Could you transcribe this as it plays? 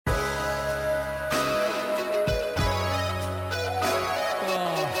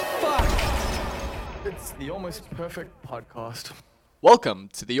It's the Almost Perfect Podcast. Welcome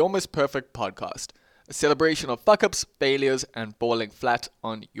to the Almost Perfect Podcast, a celebration of fuck ups, failures, and falling flat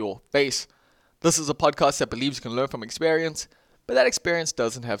on your face. This is a podcast that believes you can learn from experience, but that experience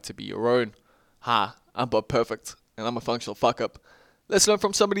doesn't have to be your own. Hi, I'm Bob Perfect, and I'm a functional fuck up. Let's learn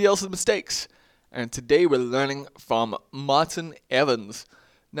from somebody else's mistakes. And today we're learning from Martin Evans.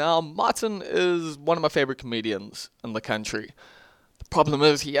 Now, Martin is one of my favorite comedians in the country. The problem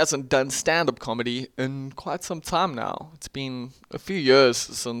is he hasn't done stand-up comedy in quite some time now. It's been a few years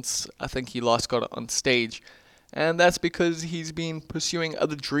since I think he last got on stage. And that's because he's been pursuing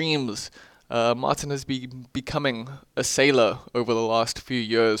other dreams. Martin has been becoming a sailor over the last few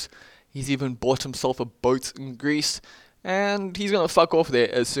years. He's even bought himself a boat in Greece. And he's going to fuck off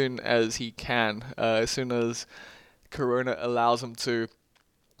there as soon as he can. As soon as Corona allows him to,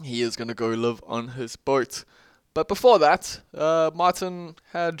 he is going to go live on his boat. But before that, Martin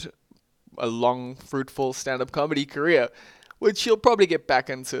had a long, fruitful stand-up comedy career, which he'll probably get back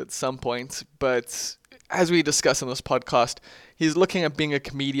into at some point. But as we discuss in this podcast, he's looking at being a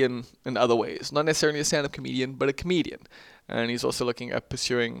comedian in other ways. Not necessarily a stand-up comedian, but a comedian. And he's also looking at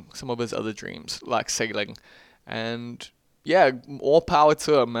pursuing some of his other dreams, like sailing. And yeah, all power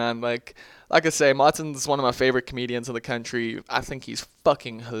to him, man. Like I say, Martin's one of my favorite comedians in the country. I think he's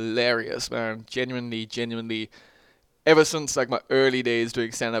fucking hilarious, man. Genuinely. Ever since like my early days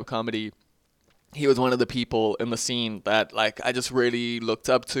doing stand-up comedy, he was one of the people in the scene that like I just really looked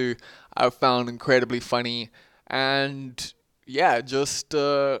up to. I found incredibly funny, and yeah, just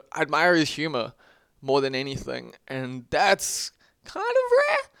I admire his humor more than anything. And that's kind of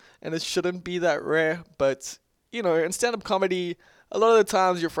rare, and it shouldn't be that rare, but you know, in stand-up comedy, a lot of the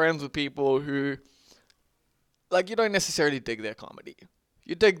times you're friends with people who, like, you don't necessarily dig their comedy.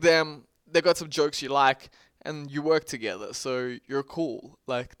 You dig them, they got some jokes you like, and you work together, so you're cool.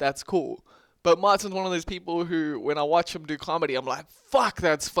 Like, that's cool. But Martin's one of those people who, when I watch him do comedy, I'm like, fuck,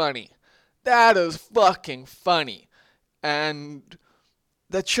 that's funny. That is fucking funny. And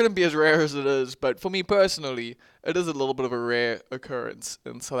that shouldn't be as rare as it is, but for me personally, it is a little bit of a rare occurrence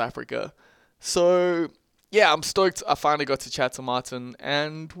in South Africa. So yeah, I'm stoked I finally got to chat to Martin,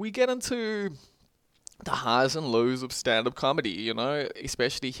 and we get into the highs and lows of stand-up comedy, you know,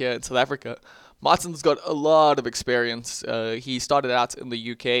 especially here in South Africa. Martin's got a lot of experience. He started out in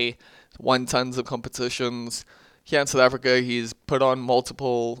the UK, won tons of competitions. Here in South Africa, he's put on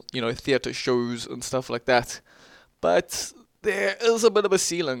multiple, you know, theatre shows and stuff like that. But there is a bit of a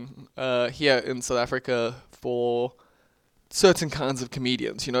ceiling here in South Africa for certain kinds of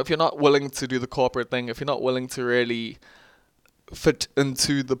comedians. You know, if you're not willing to do the corporate thing, if you're not willing to really fit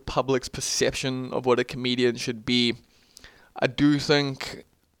into the public's perception of what a comedian should be, I do think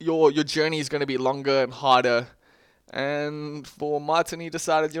your journey is going to be longer and harder. And for Martin, he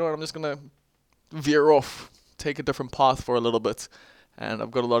decided, you know what, I'm just going to veer off, take a different path for a little bit. And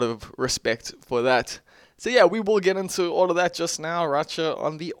I've got a lot of respect for that. So yeah, we will get into all of that just now, right here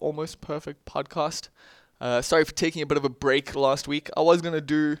on the Almost Perfect Podcast. Sorry for taking a bit of a break last week. I was going to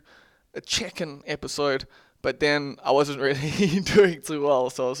do a check-in episode, but then I wasn't really doing too well.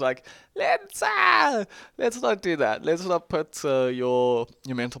 So I was like, let's not do that. Let's not put your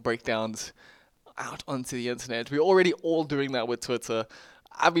mental breakdowns out onto the internet. We're already all doing that with Twitter.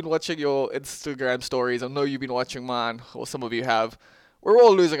 I've been watching your Instagram stories. I know you've been watching mine, or some of you have. We're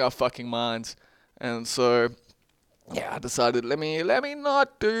all losing our fucking minds. And so, yeah, I decided, let me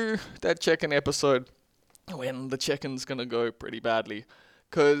not do that check-in episode when the check-in's gonna go pretty badly.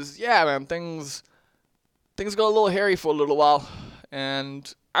 Cause yeah, man, things got a little hairy for a little while,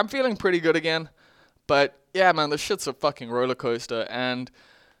 and I'm feeling pretty good again. But yeah, man, the shit's a fucking roller coaster. And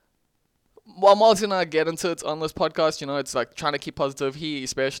while Martin and I get into it on this podcast, you know, it's like trying to keep positive. He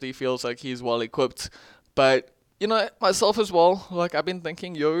especially feels like he's well equipped, but you know, myself as well. Like I've been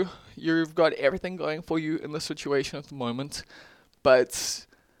thinking, you've got everything going for you in this situation at the moment, but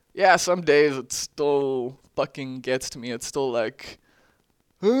yeah, some days it still fucking gets to me. It's still like,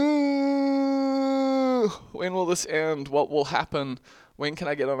 when will this end? What will happen? When can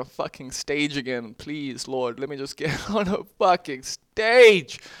I get on a fucking stage again? Please, Lord, let me just get on a fucking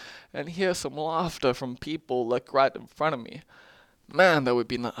stage and hear some laughter from people like right in front of me. Man, that would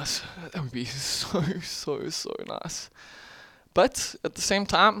be nice. That would be so nice. But at the same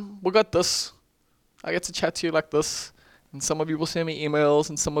time, we got this. I get to chat to you like this. And some of you will send me emails,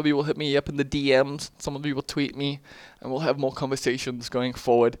 and some of you will hit me up in the DMs, some of you will tweet me, and we'll have more conversations going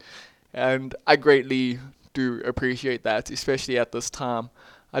forward. And I greatly do appreciate that, especially at this time.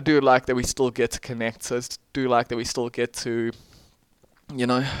 I do like that we still get to connect. I do like that we still get to, you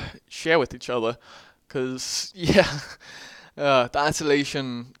know, share with each other. Because, yeah, The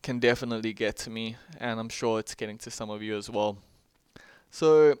isolation can definitely get to me, and I'm sure it's getting to some of you as well.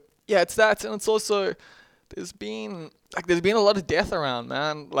 So yeah, it's that, and it's also there's been a lot of death around,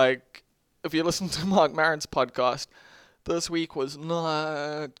 man. Like, if you listen to Mark Maron's podcast, this week was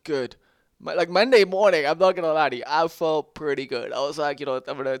not good. Like Monday morning, I'm not gonna lie to you, I felt pretty good. I was like, I'm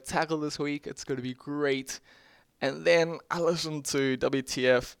gonna tackle this week. It's gonna be great. And then I listened to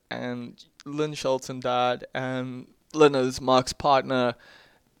WTF, and Lynn Shelton died, and Lynn is Mark's partner,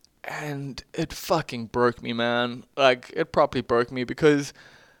 and it fucking broke me, man. Like, it properly broke me, because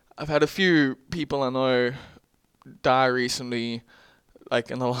I've had a few people I know die recently,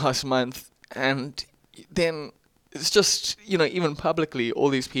 like in the last month, and then it's just, even publicly, all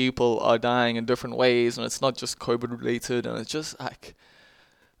these people are dying in different ways, and it's not just COVID related, and it's just like,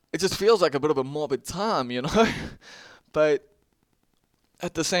 it just feels like a bit of a morbid time. But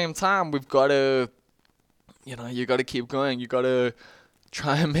at the same time, we've got to, you got to keep going. You got to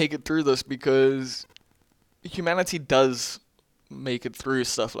try and make it through this, because humanity does make it through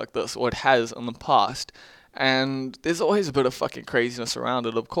stuff like this, or it has in the past. And there's always a bit of fucking craziness around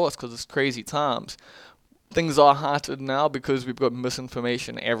it, of course, because it's crazy times. Things are hearted now because we've got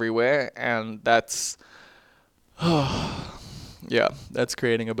misinformation everywhere, and that's, yeah, that's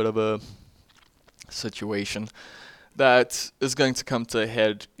creating a bit of a situation that is going to come to a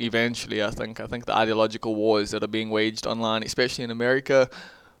head eventually, I think. I think the ideological wars that are being waged online, especially in America,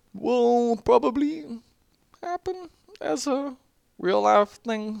 will probably happen as a real life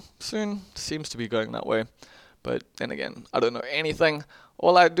thing soon. Seems to be going that way. But then again, I don't know anything.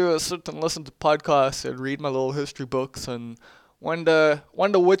 All I do is sit and listen to podcasts and read my little history books and wonder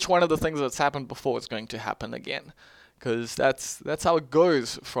which one of the things that's happened before is going to happen again. Because that's how it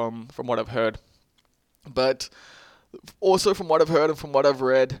goes from what I've heard. But also from what I've heard and from what I've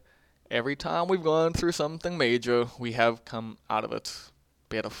read, every time we've gone through something major, we have come out of it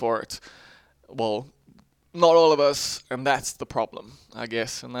better for it. Well, not all of us, and that's the problem, I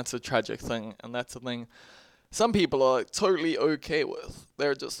guess, and that's a tragic thing, and that's the thing some people are totally okay with.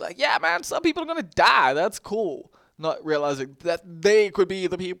 They're just like, yeah, man, some people are gonna die, that's cool. Not realizing that they could be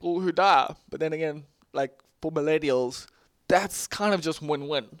the people who die. But then again, like, for millennials, that's kind of just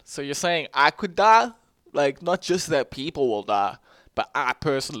win-win. So you're saying I could die? Like, not just that people will die, but I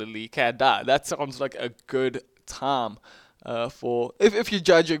personally can die. That sounds like a good time for, if you're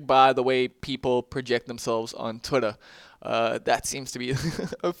judging by the way people project themselves on Twitter. That seems to be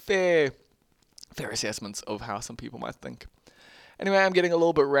a fair assessment of how some people might think. Anyway, I'm getting a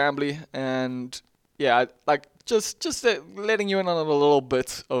little bit rambly, and yeah, like, just letting you in on a little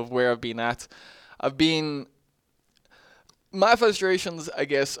bit of where I've been at. My frustrations, I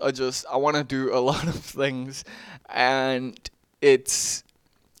guess, are just, I want to do a lot of things, and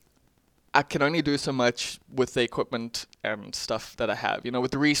I can only do so much with the equipment and stuff that I have.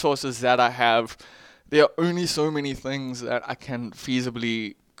 With the resources that I have, there are only so many things that I can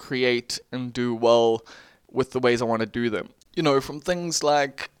feasibly create and do well with the ways I want to do them. From things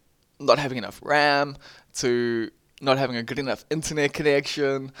like not having enough RAM, to not having a good enough internet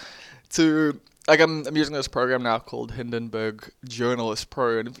connection, to, like, I'm using this program now called Hindenburg Journalist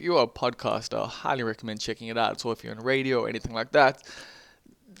Pro, and if you're a podcaster, I highly recommend checking it out. So if you're on radio or anything like that,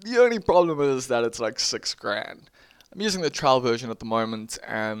 the only problem is that it's like $6,000. I'm using the trial version at the moment,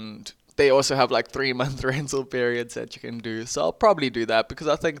 and they also have like 3-month rental periods that you can do. So I'll probably do that because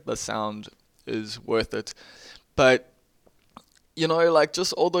I think the sound is worth it. But, like,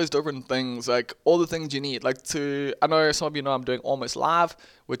 just all those different things, like all the things you need. Like, I know some of you know I'm doing Almost Live,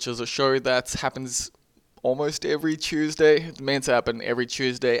 which is a show that happens almost every Tuesday. It's meant to happen every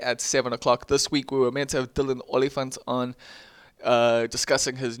Tuesday at 7 o'clock. This week we were meant to have Dylan Oliphant on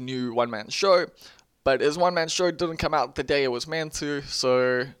discussing his new one-man show. But his one-man show didn't come out the day it was meant to,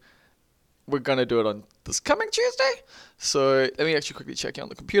 so we're going to do it on this coming Tuesday. So let me actually quickly check here on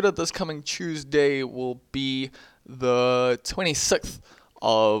the computer. This coming Tuesday will be the 26th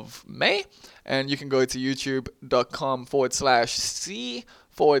of May. And you can go to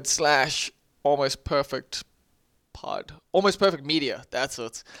youtube.com/C/Almost Perfect Pod. Almost Perfect Media. That's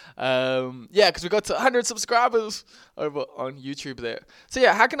it. Because we got to 100 subscribers over on YouTube there. So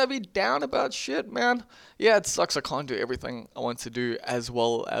yeah, how can I be down about shit, man? Yeah, it sucks I can't do everything I want to do as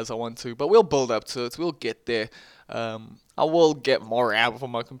well as I want to, but we'll build up to it. We'll get there. I will get more RAM for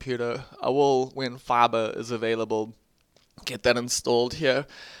my computer. I will, when fiber is available, get that installed here,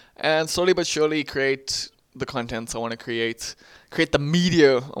 and slowly but surely create the content I want to create the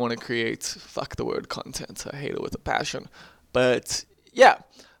media I want to create. Fuck the word content, I hate it with a passion. But yeah,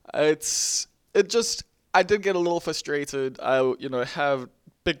 I did get a little frustrated. I have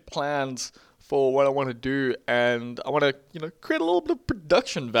big plans for what I want to do, and I want to, create a little bit of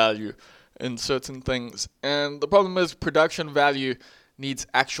production value in certain things. And the problem is production value needs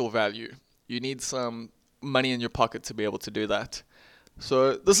actual value. You need some money in your pocket to be able to do that.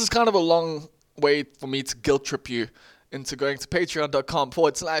 So this is kind of a long way for me to guilt trip you into going to patreon.com/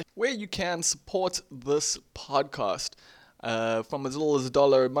 where you can support this podcast from as little as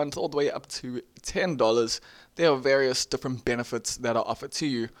 $1 a month all the way up to $10. There are various different benefits that are offered to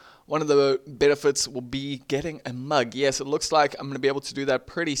you. One of the benefits will be getting a mug. Yes, it looks like I'm going to be able to do that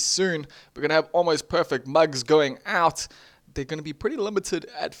pretty soon. We're going to have almost perfect mugs going out. They're going to be pretty limited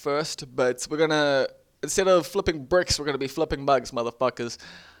at first, but we're going to, instead of flipping bricks, we're going to be flipping mugs, motherfuckers.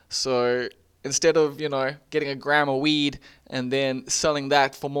 So instead of, getting a gram of weed and then selling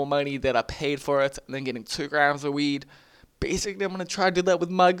that for more money that I paid for it, and then getting 2 grams of weed, basically I'm going to try to do that with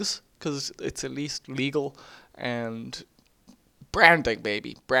mugs because it's at least legal. And branding,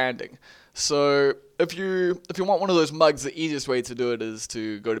 baby, branding. So if you want one of those mugs, the easiest way to do it is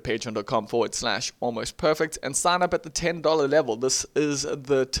to go to patreon.com/almostperfect and sign up at the $10 level. This is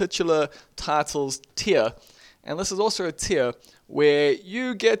the titular titles tier. And this is also a tier where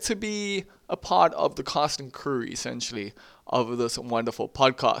you get to be a part of the cast and crew, essentially, of this wonderful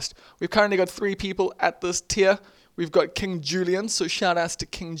podcast. We've currently got 3 people at this tier. We've got King Julian, so shout outs to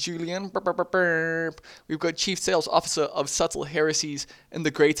King Julian. We've got Chief Sales Officer of Subtle Heresies in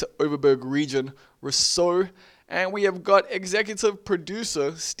the Greater Overberg region, Rousseau. And we have got Executive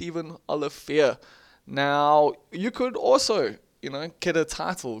Producer Stephen Olivier. Now, you could also, get a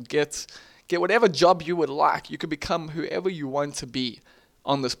title, get whatever job you would like. You could become whoever you want to be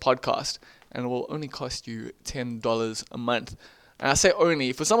on this podcast, and it will only cost you $10 a month. And I say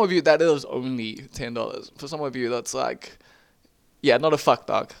only, for some of you that is only $10. For some of you that's like, yeah, not a fuck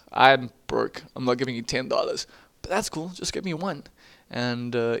dog. I'm broke. I'm not giving you $10. But that's cool. Just give me 1.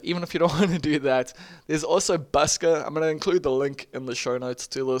 And even if you don't want to do that, there's also Busker. I'm going to include the link in the show notes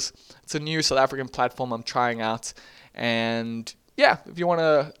to this. It's a new South African platform I'm trying out. And yeah, if you want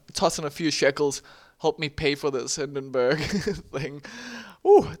to toss in a few shekels, help me pay for this Hindenburg thing,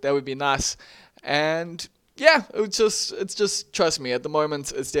 that would be nice. And yeah, it's just trust me, at the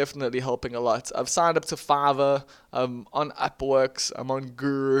moment it's definitely helping a lot. I've signed up to Fiverr, I'm on Upworks, I'm on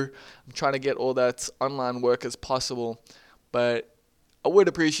Guru. I'm trying to get all that online work as possible. But I would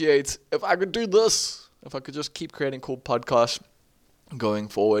appreciate if I could do this, if I could just keep creating cool podcasts going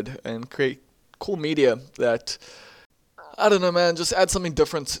forward and create cool media that, I don't know, man, just add something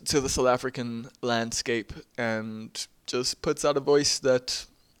different to the South African landscape and just puts out a voice that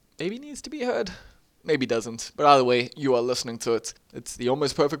maybe needs to be heard. Maybe doesn't, but either way, you are listening to it. It's the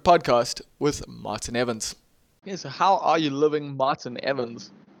Almost Perfect Podcast with Martin Evans. Yeah, so how are you living, Martin Evans?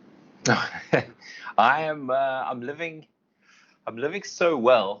 I'm living so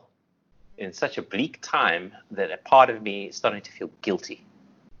well in such a bleak time that a part of me is starting to feel guilty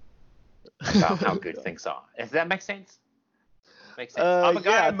about how good things are. Does that make sense? Makes sense. I'm a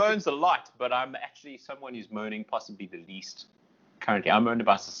guy who moans a lot, but I'm actually someone who's moaning possibly the least. Currently, I moaned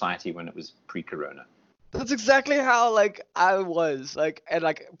about society when it was pre-corona. That's exactly how I was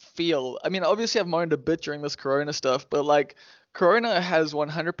and feel. I mean, obviously I've moaned a bit during this corona stuff, but corona has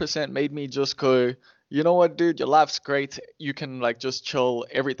 100% made me just go, you know what, dude, your life's great. You can just chill.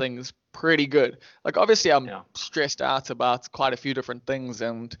 Everything's pretty good. Obviously I'm stressed out about quite a few different things,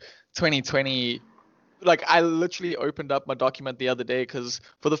 and 2020, I literally opened up my document the other day because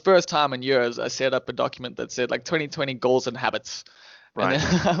for the first time in years, I set up a document that said 2020 goals and habits. Right. And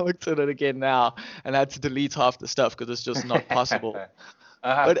then I looked at it again now and I had to delete half the stuff because it's just not possible.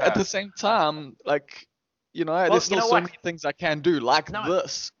 But at the same time, there's still so many things I can do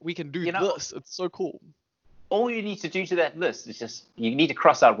this. We can do this. It's so cool. All you need to do to that list is just, you need to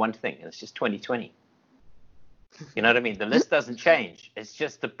cross out one thing, and it's just 2020. You know what I mean? The list doesn't change. It's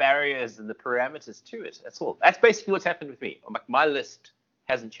just the barriers and the parameters to it. That's all. That's basically what's happened with me. My list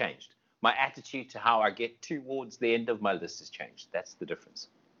hasn't changed. My attitude to how I get towards the end of my list has changed. That's the difference.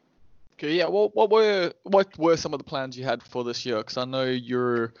 Okay, yeah. Well, what were some of the plans you had for this year? Because I know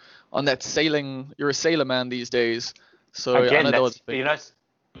you're on that sailing. You're a sailor man these days. So again, I know it's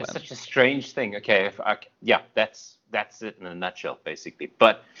such a strange thing. Okay, that's it in a nutshell, basically.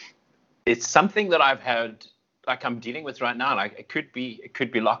 But it's something that I've had. I'm dealing with right now. It could be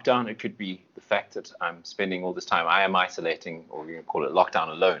lockdown. It could be the fact that I'm spending all this time. I am isolating, or you can call it lockdown,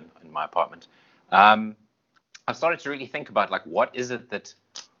 alone in my apartment. I've started to really think about what is it that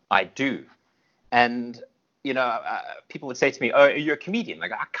I do, and people would say to me, "Oh, you're a comedian." I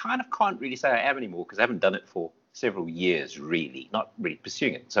kind of can't really say I am anymore because I haven't done it for several years, really, not really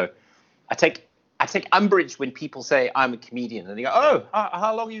pursuing it. So I take I take umbrage when people say I'm a comedian, and they go, "Oh,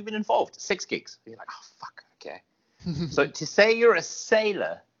 how long have you been involved?" 6 gigs. And you're like, "Oh, fuck, okay." So to say you're a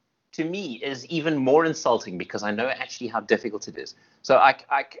sailor, to me, is even more insulting because I know actually how difficult it is. So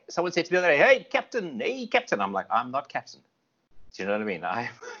someone said to me the other day, "Hey, captain." I'm like, "I'm not captain." Do you know what I mean?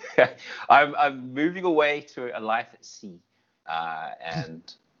 I'm moving away to a life at sea,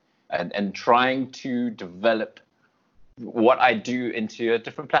 and trying to develop what I do into a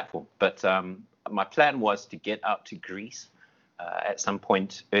different platform. But my plan was to get out to Greece at some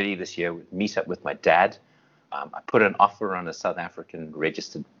point early this year, meet up with my dad. I put an offer on a South African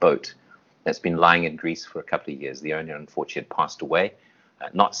registered boat that's been lying in Greece for a couple of years. The owner, unfortunately, passed away,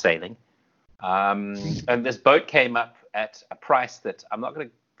 not sailing. And this boat came up at a price that I'm not going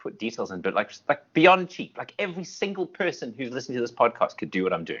to put details in, but like beyond cheap. Like every single person who's listening to this podcast could do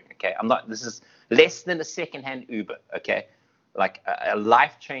what I'm doing. Okay, this is less than a secondhand Uber. Okay, like a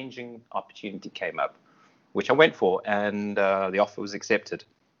life-changing opportunity came up, which I went for, and the offer was accepted.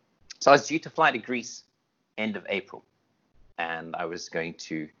 So I was due to fly to Greece end of April, and I was going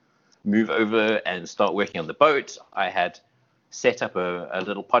to move over and start working on the boat. I had set up a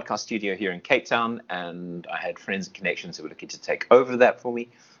little podcast studio here in Cape Town, and I had friends and connections who were looking to take over that for me.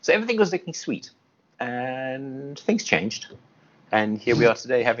 So everything was looking sweet, and things changed, and here we are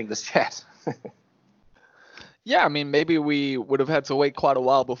today having this chat. Yeah, I mean, maybe we would have had to wait quite a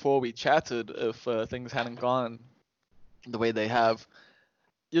while before we chatted if things hadn't gone the way they have.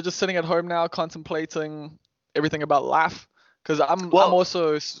 You're just sitting at home now contemplating everything about life? Because I'm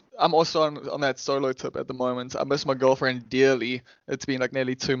also on that solo tip at the moment. I miss my girlfriend dearly. It's been like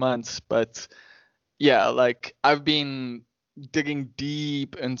nearly 2 months, but yeah, like I've been digging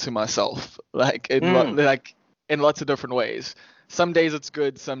deep into myself, like in lots of different ways. Some days it's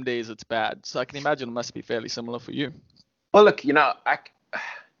good, some days it's bad. So I can imagine it must be fairly similar for you. Well, look,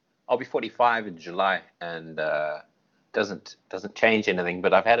 I'll be 45 in July, and doesn't change anything.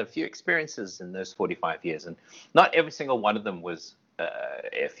 But I've had a few experiences in those 45 years, and not every single one of them was,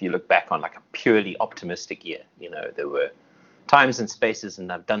 if you look back on like a purely optimistic year. There were times and spaces,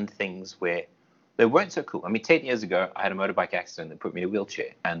 and I've done things where they weren't so cool. I mean, 10 years ago, I had a motorbike accident that put me in a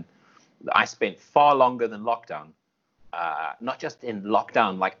wheelchair, and I spent far longer than lockdown. Not just in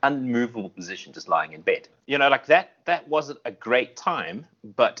lockdown, like unmovable position, just lying in bed. Like that wasn't a great time,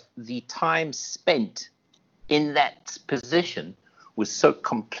 but the time spent in that position was so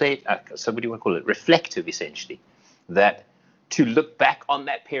complete, so what do you want to call it, reflective, essentially, that to look back on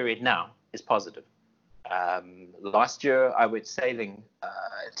that period now is positive. Last year, I went sailing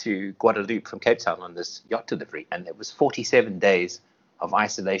to Guadeloupe from Cape Town on this yacht delivery, and it was 47 days of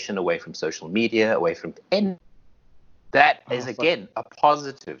isolation, away from social media, away from any. That is, again, a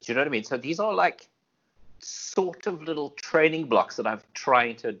positive. Do you know what I mean? So these are like sort of little training blocks that I'm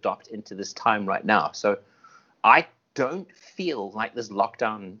trying to adopt into this time right now. So I don't feel like this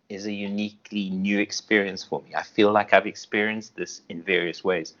lockdown is a uniquely new experience for me. I feel like I've experienced this in various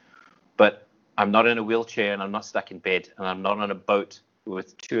ways. But I'm not in a wheelchair, and I'm not stuck in bed, and I'm not on a boat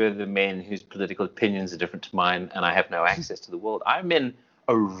with two of the men whose political opinions are different to mine, and I have no access to the world. I'm in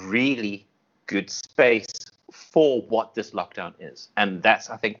a really good space for what this lockdown is. And that's,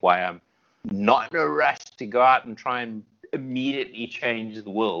 I think, why I'm not in a rush to go out and try and immediately change the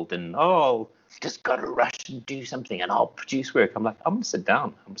world and, just got to rush and do something and I'll produce work. I'm like, I'm going to sit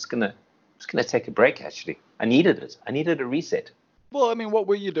down. I'm just going to take a break, actually. I needed it. I needed a reset. Well, I mean, what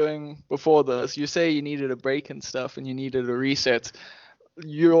were you doing before this? You say you needed a break and stuff and you needed a reset.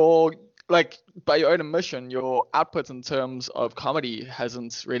 You're like, by your own admission, your output in terms of comedy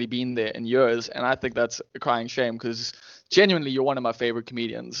hasn't really been there in years. And I think that's a crying shame because genuinely you're one of my favorite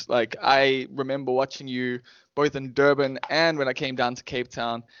comedians. Like, I remember watching you both in Durban and when I came down to Cape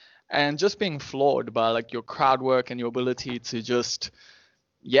Town and just being floored by like your crowd work and your ability to just,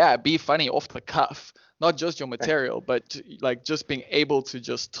 be funny off the cuff. Not just your material, but like just being able to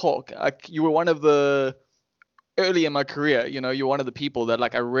just talk. Like, you were one of the early in my career, you're one of the people that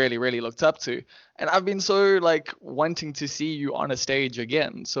like I really, really looked up to. And I've been so like wanting to see you on a stage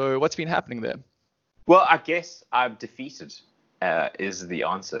again. So what's been happening there? Well, I guess I'm defeated is the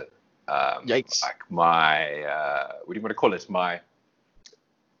answer. Yikes. Like my, what do you want to call it?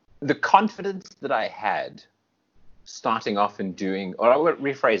 The confidence that I had starting off and doing, or I will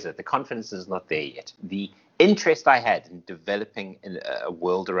rephrase it, the confidence is not there yet. The interest I had in developing a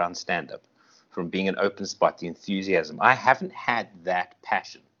world around stand-up, from being an open spot, the enthusiasm, I haven't had that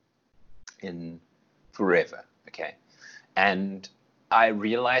passion in forever, okay? And I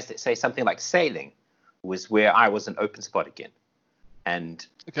realized that, say, something like sailing was where I was an open spot again. And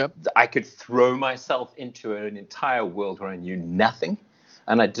I could throw myself into an entire world where I knew nothing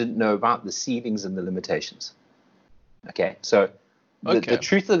and I didn't know about the ceilings and the limitations. Okay, so the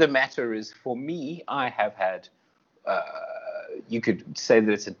truth of the matter is, for me, I have had, you could say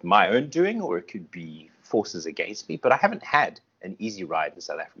that it's my own doing, or it could be forces against me, but I haven't had an easy ride in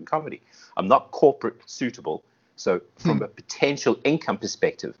South African comedy. I'm not corporate suitable, so from a potential income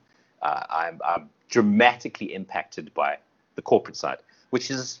perspective, I'm dramatically impacted by the corporate side, which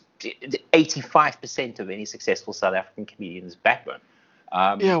is 85% of any successful South African comedian's backbone.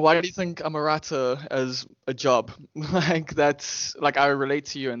 Why do you think I'm a writer as a job? Like, that's like, I relate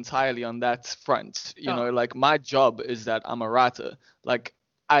to you entirely on that front. You know, like, my job is that I'm a writer. Like,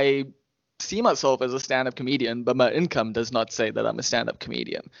 I see myself as a stand-up comedian, but my income does not say that I'm a stand-up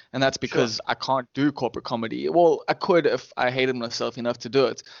comedian, and that's because I can't do corporate comedy. Well, I could if I hated myself enough to do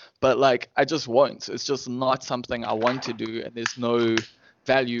it, but like, I just won't. It's just not something I want to do, and there's no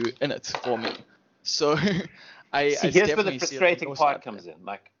value in it for me. So here's where the frustrating part comes in.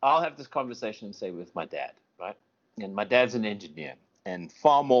 Like, I'll have this conversation, say, with my dad, right? And my dad's an engineer and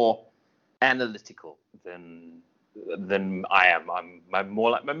far more analytical than I am. I'm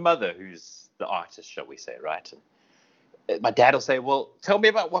more like my mother, who's the artist, shall we say, right? And my dad will say, well, tell me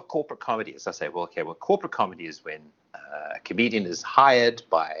about what corporate comedy is. I say, well, corporate comedy is when a comedian is hired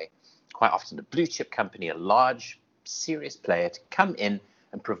by quite often a blue chip company, a large, serious player, to come in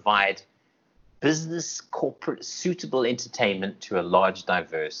and provide business, corporate, suitable entertainment to a large,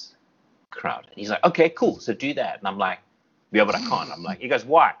 diverse crowd. And he's like, okay, cool, so do that. And I'm like, yeah, but I can't. I'm like, he goes,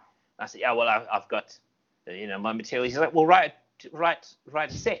 why? I said, yeah, well, I've got, my material. He's like, well, write a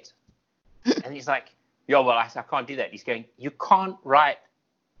set. And he's like, yeah, well, I can't do that. He's going, you can't write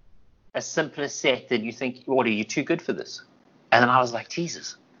a simpler set than you think. What, are you too good for this? And then I was like,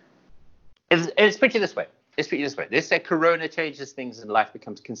 Jesus. Let's put it this way. Let's say Corona changes things and life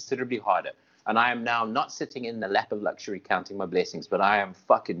becomes considerably harder. And I am now not sitting in the lap of luxury counting my blessings, but I am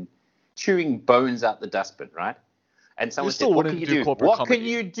fucking chewing bones out the dustbin, right? And someone said, what can you do? What can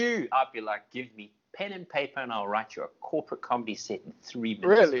you do? I'd be like, give me pen and paper and I'll write you a corporate comedy set in 3 minutes,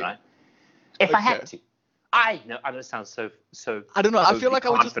 really? Right? If I had to. I know, I don't sound so I don't know. I feel like confident.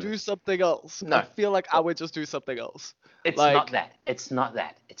 I would just do something else. No. I feel like I would just do something else. It's not that. It's not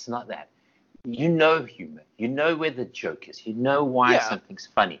that. You know humor. You know where the joke is. You know why something's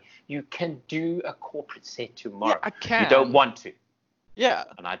funny. You can do a corporate set tomorrow. Yeah, I can. You don't want to. Yeah.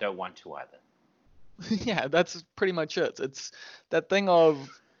 And I don't want to either. Yeah, that's pretty much it. It's that thing of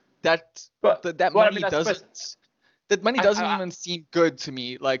that money doesn't even seem good to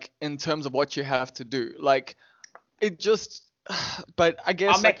me, like, in terms of what you have to do. Like, it just, but I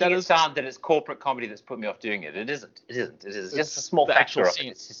guess I'm making it sound that it's corporate comedy that's put me off doing it. It isn't. It's just a small factor of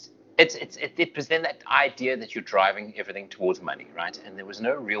it. It presents that idea that you're driving everything towards money, right? And there was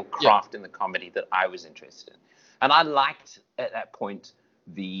no real craft in the comedy that I was interested in. And I liked, at that point,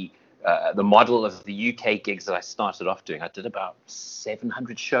 the model of the UK gigs that I started off doing. I did about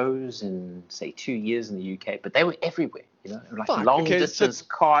 700 shows in, say, 2 years in the UK, but they were everywhere, like long-distance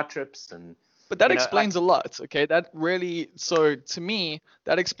car trips. But that explains a lot, okay? That really, so to me,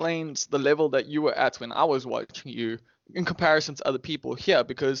 that explains the level that you were at when I was watching you in comparison to other people here,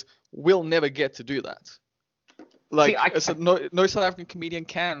 because we'll never get to do that. Like, no South African comedian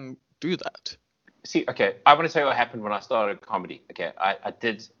can do that. See, okay, I want to tell you what happened when I started comedy. Okay, I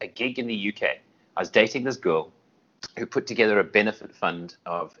did a gig in the UK. I was dating this girl who put together a benefit fund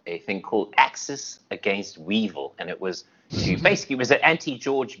of a thing called Axis Against Weevil, and it was basically, it was an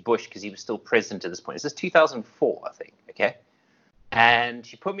anti-George Bush, because he was still president at this point. This is 2004, I think, okay? And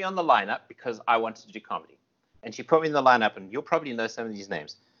she put me on the lineup because I wanted to do comedy. And she put me in the lineup, and you'll probably know some of these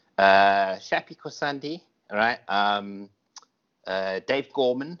names. Shapi Kosandi, all right? Dave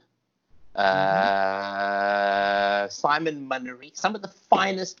Gorman, Simon Munnery, some of the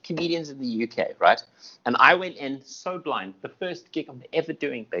finest comedians in the UK, right? And I went in so blind, the first gig I'm ever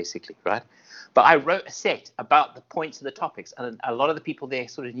doing, basically, right? But I wrote a set about the points of the topics, and a lot of the people there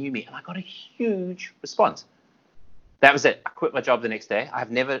sort of knew me, and I got a huge response. That was it. I quit my job the next day. I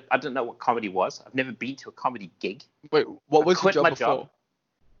didn't know what comedy was. I've never been to a comedy gig. Wait, what was your job before?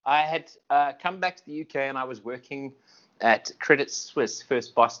 I had come back to the UK, and I was working at Credit Suisse,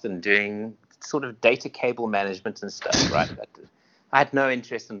 First Boston, doing sort of data cable management and stuff, right? I had no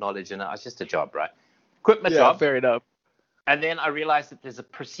interest and knowledge in it. It was just a job, right? Quit my job. Fair enough. And then I realized that there's a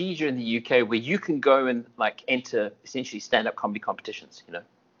procedure in the UK where you can go and enter essentially stand-up comedy competitions,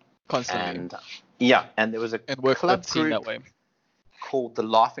 Constantly. And there was a club group called The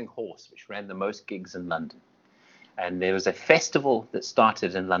Laughing Horse, which ran the most gigs in London. And there was a festival that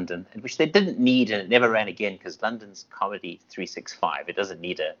started in London, which they didn't need, and it never ran again, because London's Comedy 365. It doesn't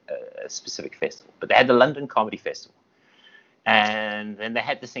need a specific festival. But they had the London Comedy Festival. And then they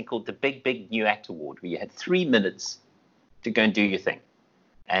had this thing called the Big New Act Award, where you had 3 minutes to go and do your thing.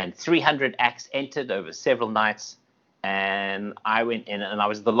 And 300 acts entered over several nights. And I went in, and I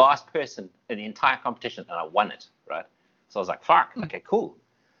was the last person in the entire competition, and I won it, right? So I was like, fuck, okay, cool.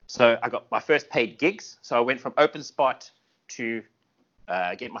 So I got my first paid gigs. So I went from open spot to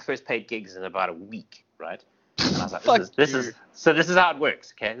get my first paid gigs in about a week, right? And I was like, this is how it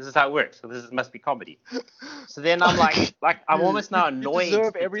works, okay? This is how it works. So this must be comedy. So then I'm like I'm almost now annoyed. You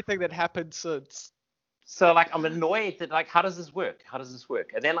deserve everything that happened since. So like I'm annoyed that like how does this work?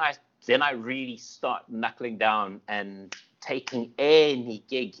 And then I really start knuckling down and taking any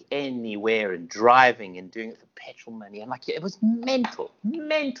gig anywhere and driving and doing it for petrol money. And like it was mental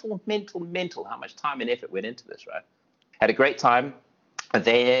how much time and effort went into this, right? Had a great time. And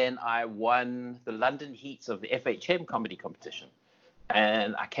then I won the London heats of the FHM comedy competition.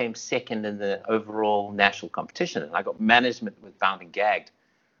 And I came second in the overall national competition. And I got management with Bound and Gagged,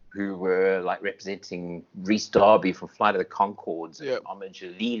 who were like representing Rhys Darby from Flight of the Conchords and Ahmed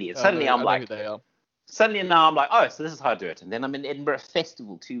Jalili. And suddenly I'm like, oh, so this is how I do it. And then I'm in Edinburgh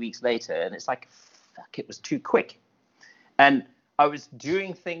Festival 2 weeks later. And it's like, fuck, it was too quick. And I was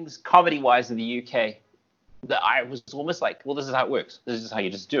doing things comedy-wise in the UK that I was almost like, well, this is how it works. This is how you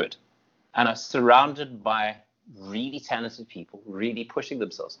just do it. And I was surrounded by really talented people, really pushing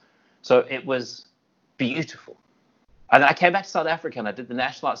themselves. So it was beautiful. And I came back to South Africa and I did the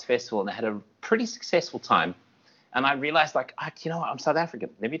National Arts Festival and I had a pretty successful time. And I realized like, you know what, I'm South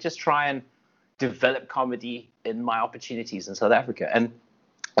African. Let me just try and develop comedy in my opportunities in South Africa. And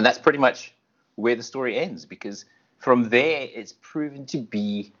that's pretty much where the story ends, because from there it's proven to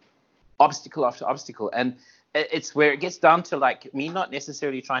be obstacle after obstacle. And it's where it gets down to like me not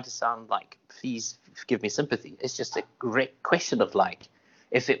necessarily trying to sound like, please give me sympathy. It's just a great question of like,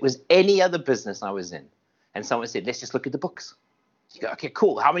 if it was any other business I was in and someone said, let's just look at the books. You go, okay,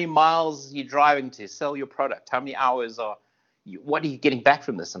 cool. How many miles are you driving to sell your product? How many hours what are you getting back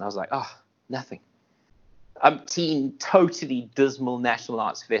from this? And I was like, oh, nothing. I'm seeing totally dismal national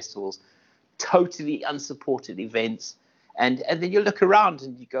arts festivals, totally unsupported events. And then you look around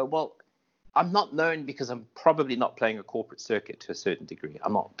and you go, well, I'm not known because I'm probably not playing a corporate circuit to a certain degree.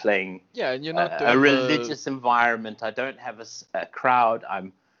 I'm not playing and you're not a religious environment. I don't have a crowd.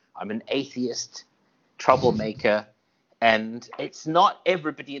 I'm an atheist troublemaker, and it's not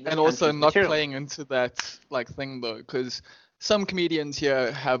everybody in this and also not material. Playing into that like thing though, because some comedians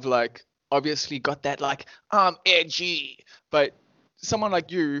here have like obviously got that like I'm edgy, but someone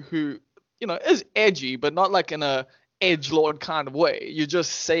like you who is edgy but not like in a edgelord kind of way. You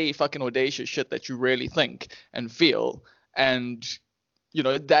just say fucking audacious shit that you really think and feel, and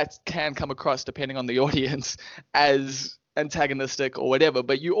that can come across, depending on the audience, as antagonistic or whatever,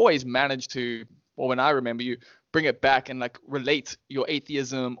 but you always manage to, or when I remember, you bring it back and like relate your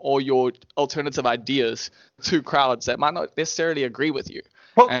atheism or your alternative ideas to crowds that might not necessarily agree with you.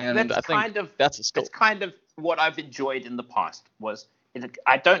 Well, and I think that's a skill. It's kind of what I've enjoyed in the past was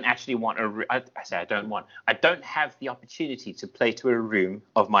I don't actually want I don't have the opportunity to play to a room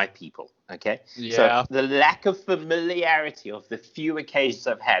of my people. Okay. Yeah. So the lack of familiarity of the few occasions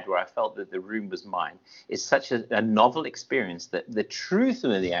I've had where I felt that the room was mine is such a novel experience that the true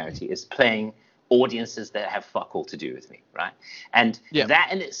familiarity is playing audiences that have fuck all to do with me. Right. And that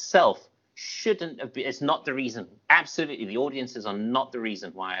in itself shouldn't have been, it's not the reason. Absolutely, the audiences are not the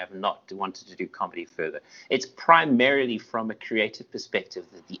reason why I have not wanted to do comedy further. It's primarily from a creative perspective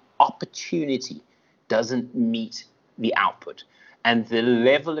that the opportunity doesn't meet the output, and the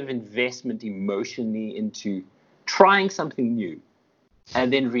level of investment emotionally into trying something new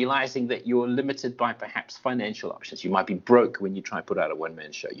and then realizing that you're limited by perhaps financial options. You might be broke when you try to put out a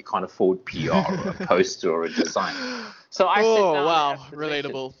one-man show. You can't afford PR or a poster or a design. So I sit down. Wow,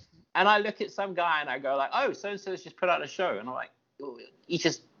 relatable. And I look at some guy and I go like, oh, so-and-so's just put out a show. And I'm like, he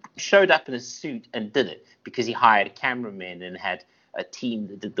just showed up in a suit and did it because he hired a cameraman and had a team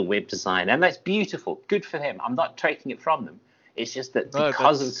that did the web design. And that's beautiful. Good for them. I'm not taking it from them. It's just that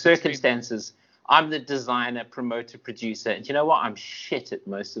because of circumstances, I'm the designer, promoter, producer. And you know what? I'm shit at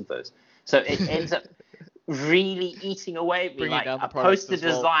most of those. So it ends up really eating away at me. Like a poster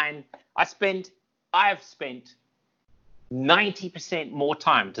design. I've spent 90% more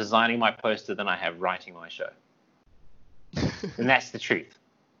time designing my poster than I have writing my show. And that's the truth.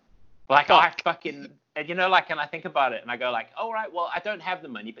 Like I fucking, and and I think about it and I go like, all right, well, I don't have the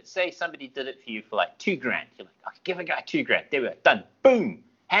money, but say somebody did it for you for like $2,000. You're like, okay, give a guy $2,000. There we go, done. Boom.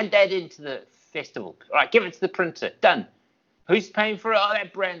 Hand that into the festival. All right, give it to the printer. Done. Who's paying for it? Oh,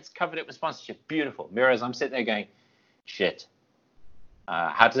 that brand's covered it with sponsorship. Beautiful. Whereas I'm sitting there going, shit.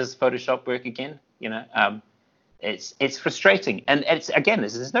 How does Photoshop work again? It's frustrating, and it's again,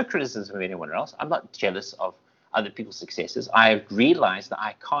 there's no criticism of anyone else. I'm not jealous of other people's successes. I've realized that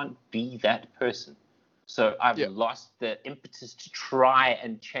I can't be that person, so I've lost the impetus to try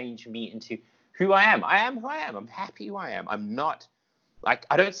and change me into who I am. I am who I am. I'm happy who I am. I'm not like,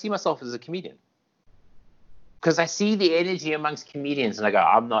 I don't see myself as a comedian because I see the energy amongst comedians, and I go,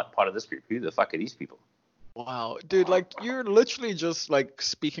 I'm not part of this group. Who the fuck are these people? Wow, dude, like you're literally just like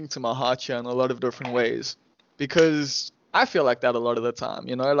speaking to my heart here in a lot of different ways, because I feel like that a lot of the time,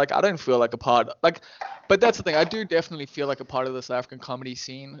 you know, like I don't feel like a part, like, but that's the thing, I do definitely feel like a part of this African comedy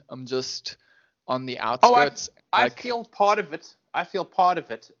scene. I'm just on the outskirts. I like, feel part of it. I feel part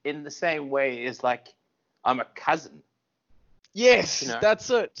of it in the same way as like I'm a cousin. yes, You know, that's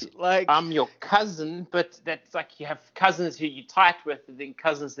it. Like, I'm your cousin, but that's like you have cousins who you tight with, and then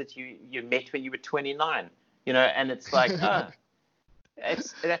cousins that you met when you were 29. You know, and it's like,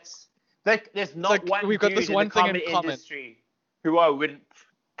 that's like there's not like one we've got dude this in one the thing in comedy common. industry who I wouldn't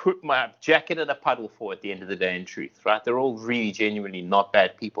put my jacket in a puddle for at the end of the day. In truth, right? They're all really genuinely not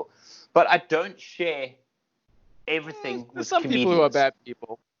bad people, but I don't share everything There's with some comedians. people who are bad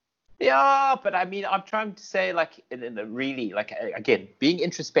people. Yeah, but I mean, I'm trying to say, like, in a really, like, again, being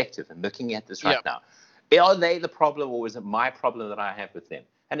introspective and looking at this right now. Are they the problem, or is it my problem that I have with them?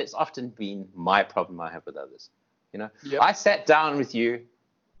 And it's often been my problem I have with others. You know, I sat down with you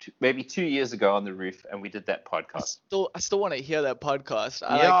maybe 2 years ago on the roof, and we did that podcast. I still want to hear that podcast.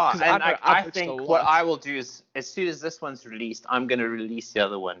 I think what I will do is, as soon as this one's released, I'm going to release the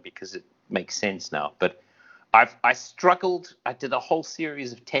other one because it makes sense now. But I struggled. I did a whole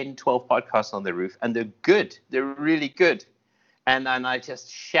series of 10, 12 podcasts on the roof, and they're good. They're really good. And then I just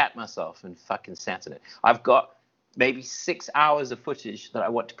shat myself and fucking sat in it. I've got maybe 6 hours of footage that I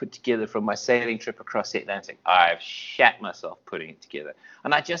want to put together from my sailing trip across the Atlantic. I've shat myself putting it together.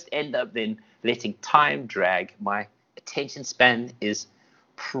 And I just end up then letting time drag. My attention span is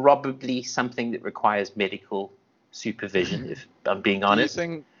probably something that requires medical supervision, if I'm being honest.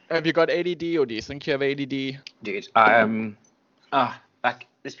 Have you got ADD, or do you think you have ADD? Dude, like,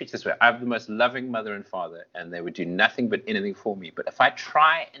 let's put it this way. I have the most loving mother and father, and they would do nothing but anything for me. But if I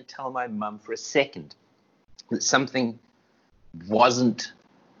try and tell my mum for a second that something wasn't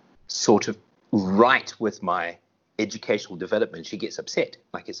sort of right with my educational development, she gets upset,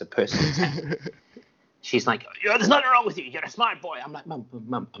 like it's a personal attack. She's like, there's nothing wrong with you. You're a smart boy. I'm like, Mum,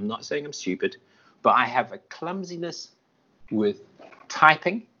 I'm not saying I'm stupid, but I have a clumsiness with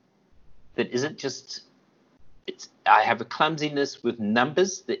typing that isn't just, I have a clumsiness with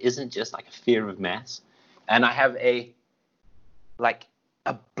numbers that isn't just like a fear of maths. And I have a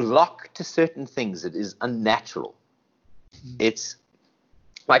block to certain things that is unnatural. It's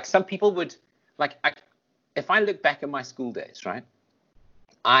like some people would, if I look back at my school days, right,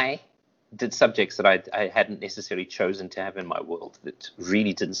 I did subjects that I hadn't necessarily chosen to have in my world that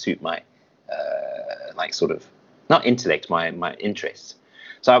really didn't suit my, sort of, not intellect, my interests.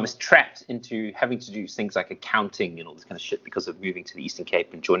 So I was trapped into having to do things like accounting and all this kind of shit because of moving to the Eastern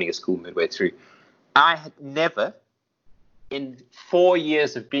Cape and joining a school midway through. I had never, in 4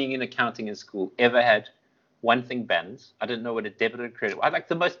 years of being in accounting in school, ever had one thing balanced. I didn't know what a debit or credit was.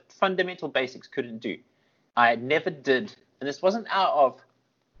 The most fundamental basics couldn't do. I never did, and this wasn't out of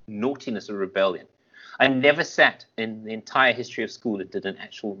naughtiness or rebellion. I never sat in the entire history of school and did an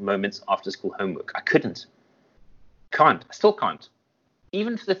actual moments after school homework. I couldn't. I still can't.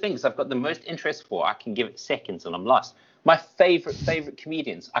 Even for the things I've got the most interest for, I can give it seconds and I'm lost. My favorite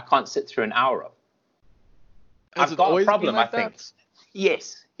comedians, I can't sit through an hour of. I've got a problem, I think.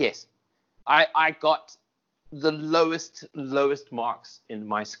 Yes. I got the lowest marks in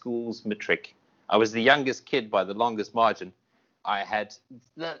my school's matric. I was the youngest kid by the longest margin. I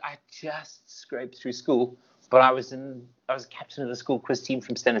just scraped through school, but I was captain of the school quiz team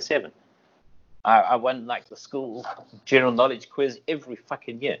from Standard 7. I won the school general knowledge quiz every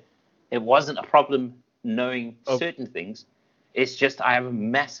fucking year. It wasn't a problem knowing certain things. It's just I have a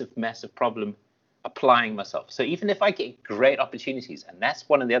massive problem applying myself. So even if I get great opportunities, and that's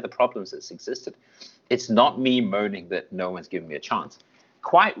one of the other problems that's existed, it's not me moaning that no one's giving me a chance.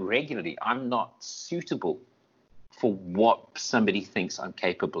 Quite regularly, I'm not suitable for what somebody thinks I'm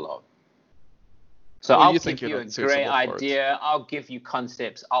capable of. So I'll give you a great idea. I'll give you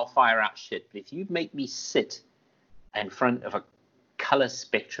concepts. I'll fire out shit. But if you make me sit in front of a color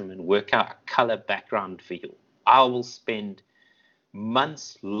spectrum and work out a color background for you, I will spend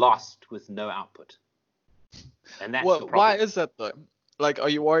months lost with no output. And that's the problem. Why is that though? Like, are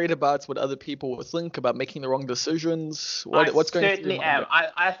you worried about what other people will think about making the wrong decisions? What's going through your mind?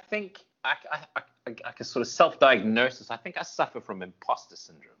 I think I can sort of self-diagnosis. I think I suffer from imposter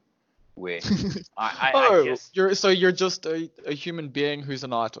syndrome, where I just you're just a human being who's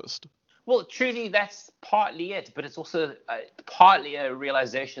an artist. Well, truly, that's partly it, but it's also partly a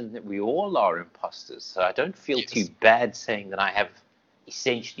realization that we all are imposters. So I don't feel too bad saying that I have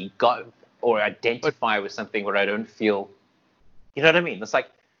essentially got or identify with something where I don't feel, you know what I mean? It's like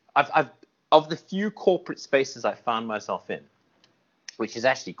I've of the few corporate spaces I found myself in, which is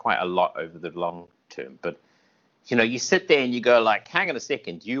actually quite a lot over the long term, but you know, you sit there and you go like, hang on a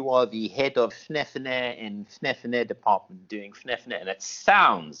second, you are the head of FNFNA in FNFNA department doing FNFNA, and it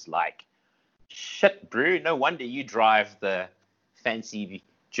sounds like shit, bro. No wonder you drive the fancy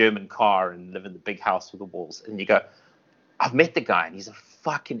German car and live in the big house with the walls. And you go, I've met the guy and he's a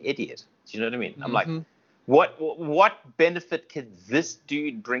fucking idiot. Do you know what I mean? I'm like, what benefit could this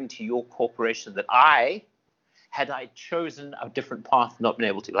dude bring to your corporation that had I chosen a different path, not been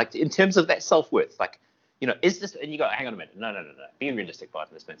able to? Like in terms of that self-worth, like, you know, is this, and you go, hang on a minute, no. Being realistic,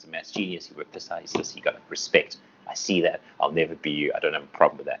 Barton, this man's a maths genius, he worked precise this, you got to respect. I see that. I'll never be you. I don't have a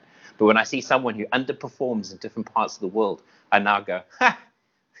problem with that. But when I see someone who underperforms in different parts of the world, I now go,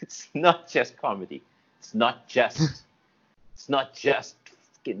 it's not just comedy. It's not just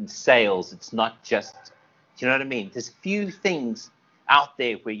fucking sales. It's not just, do you know what I mean? There's few things out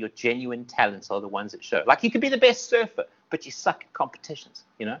there where your genuine talents are the ones that show. Like you could be the best surfer, but you suck at competitions,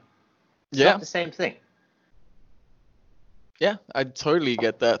 you know? It's not the same thing. Yeah, I totally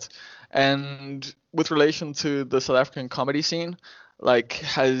get that. And with relation to the South African comedy scene,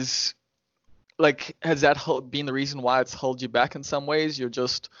 has that been the reason why it's held you back in some ways? You're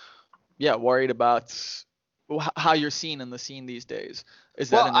just, worried about how you're seen in the scene these days. Is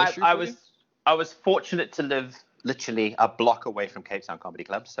that an issue for you? I was fortunate to live literally a block away from Cape Town Comedy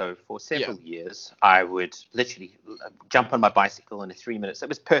Club. So for several years, I would literally jump on my bicycle in 3 minutes. It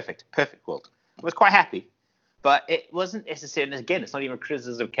was perfect world. I was quite happy. But it wasn't necessarily, again, it's not even a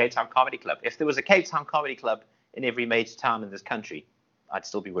criticism of Cape Town Comedy Club. If there was a Cape Town Comedy Club in every major town in this country, I'd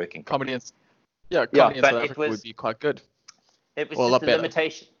still be working. Comedy in South Africa would be quite good. It was just a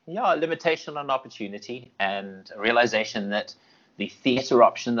limitation. Yeah, a limitation on opportunity and a realization that the theatre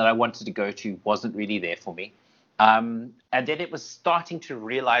option that I wanted to go to wasn't really there for me. And then it was starting to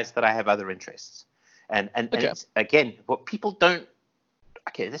realize that I have other interests. And it's, again, what people don't,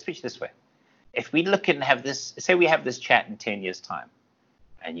 let's pitch this way. If we look and have this, say we have this chat in 10 years' time,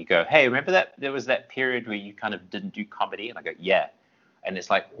 and you go, hey, remember that there was that period where you kind of didn't do comedy? And I go, yeah. And it's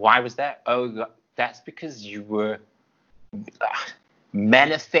like, why was that? Oh, that's because you were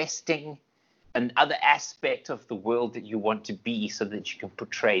manifesting another aspect of the world that you want to be so that you can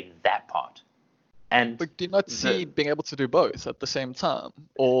portray that part. But do you not see being able to do both at the same time?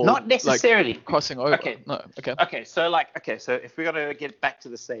 Or not necessarily. Crossing over? Okay. No. Okay. So if we're going to get back to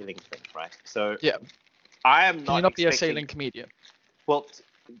the sailing thing, right? So I am not. Can you not be a sailing comedian? Well,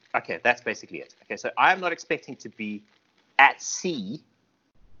 that's basically it. Okay, so I am not expecting to be at sea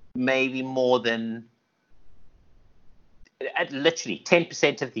maybe more than at literally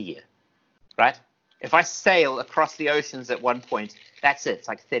 10% of the year, right? If I sail across the oceans at one point, that's it. It's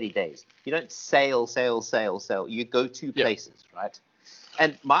like 30 days. You don't sail. You go to places, right?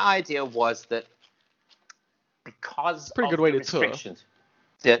 And my idea was that because pretty good way to tour.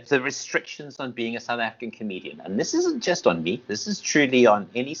 The restrictions on being a South African comedian, and this isn't just on me. This is truly on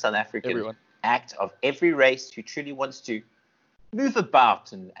any South African act of every race who truly wants to move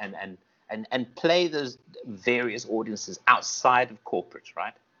about and play those various audiences outside of corporate,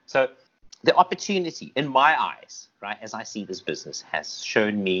 right? So the opportunity in my eyes, right, as I see this business, has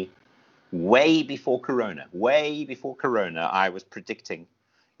shown me way before Corona, I was predicting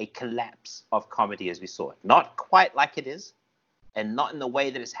a collapse of comedy as we saw it. Not quite like it is, and not in the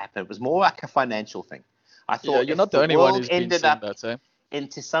way that it's happened. It was more like a financial thing. I thought you're not the only one who's been seeing that, eh?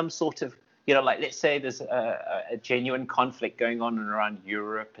 Into some sort of, like let's say there's a genuine conflict going on around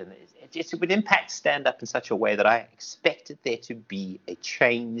Europe, and it would impact stand-up in such a way that I expected there to be a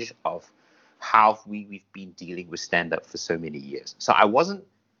change of how we've been dealing with stand-up for so many years. So I wasn't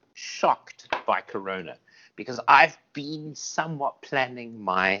shocked by Corona because I've been somewhat planning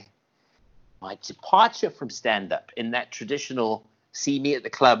my departure from stand-up in that traditional see me at the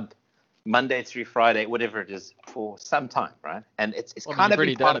club Monday through Friday, whatever it is, for some time, right? And it's kind of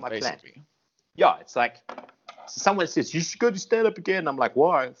been part of my plan. Yeah, it's like someone says, you should go to stand-up again. I'm like,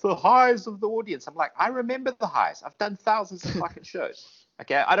 why? It's the highs of the audience. I'm like, I remember the highs. I've done thousands of fucking shows.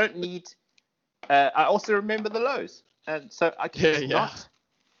 Okay, I don't need... I also remember the lows. And so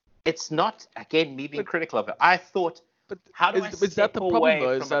it's not, again, me being critical of it. I thought, how do I step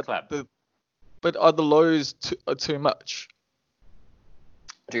away from a club? But are the lows too much?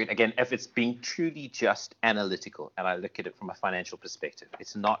 Dude, again, if it's being truly just analytical and I look at it from a financial perspective,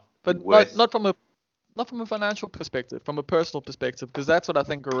 it's not But worth... not from a financial perspective, from a personal perspective, because that's what I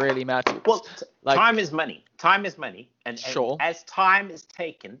think really matters. Well, like, time is money. Time is money. And Sure. as time is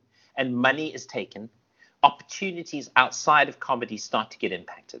taken and money is taken, opportunities outside of comedy start to get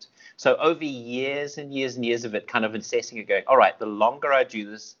impacted. So over years and years and years of it, kind of assessing and going, all right, the longer I do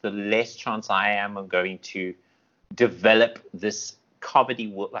this, the less chance I am of going to develop this comedy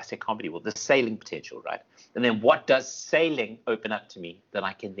world, the sailing potential, right? And then what does sailing open up to me that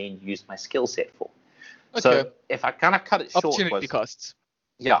I can then use my skill set for? Okay. So if I kind of cut it short, Opportunity costs.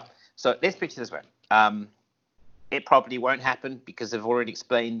 Yeah. So let's picture this way. It probably won't happen because I've already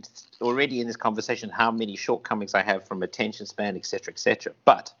explained in this conversation how many shortcomings I have from attention span, et cetera, et cetera.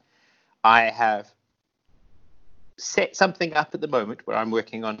 But I have set something up at the moment where I'm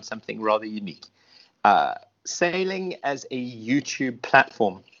working on something rather unique. Sailing as a YouTube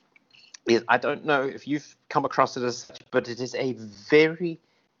platform is, I don't know if you've come across it as such, but it is a very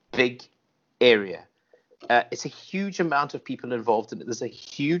big area. It's a huge amount of people involved in it. There's a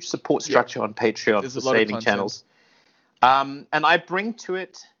huge support structure on Patreon for sailing channels. And I bring to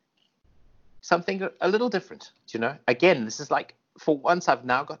it something a little different, you know. Again, this is like, for once, I've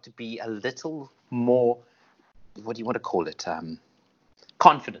now got to be a little more, what do you want to call it?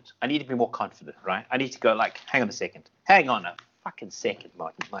 Confident. I need to be more confident, right? I need to go like, hang on a fucking second,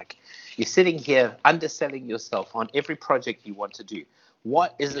 Martin. Like, you're sitting here underselling yourself on every project you want to do.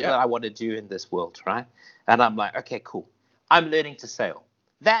 What is it that I want to do in this world, right? And I'm like, okay, cool. I'm learning to sail.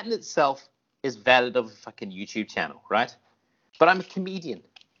 That in itself is valid of a fucking YouTube channel, right? But I'm a comedian.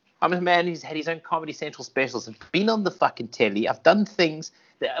 I'm a man who's had his own Comedy Central specials. I've been on the fucking telly. I've done things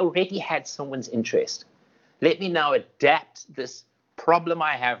that already had someone's interest. Let me now adapt this problem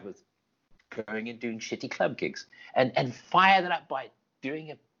I have with going and doing shitty club gigs and fire that up by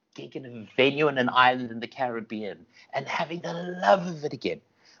doing a gig in a venue in an island in the Caribbean and having the love of it again.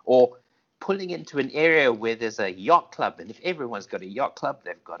 Or pulling into an area where there's a yacht club, and if everyone's got a yacht club,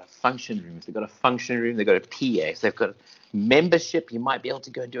 they've got a function room. If they've got a function room, they've got a PA. If they've got a membership, you might be able to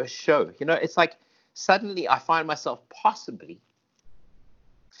go and do a show. You know, it's like suddenly I find myself possibly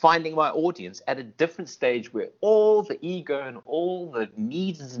finding my audience at a different stage where all the ego and all the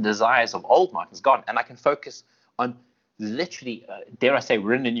needs and desires of old Martin's gone, and I can focus on literally, dare I say,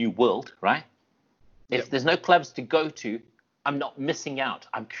 we're in a new world, right? If there's no clubs to go to, I'm not missing out.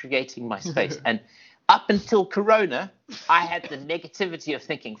 I'm creating my space. And up until Corona, I had the negativity of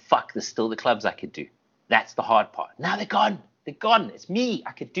thinking, fuck, there's still the clubs I could do. That's the hard part. Now they're gone. They're gone. It's me.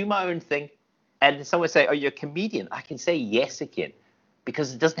 I could do my own thing. And someone say, oh, you're a comedian. I can say yes again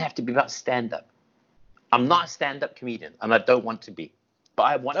because it doesn't have to be about stand-up. I'm not a stand-up comedian, and I don't want to be. But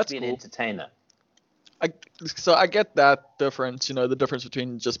I want to be an entertainer. So I get that difference, you know, the difference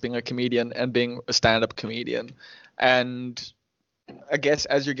between just being a comedian and being a stand-up comedian. And I guess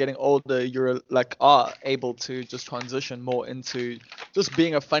as you're getting older, you're like are able to just transition more into just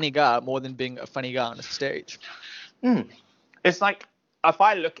being a funny guy more than being a funny guy on a stage. It's like if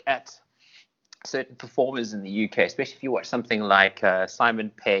I look at certain performers in the UK, especially if you watch something like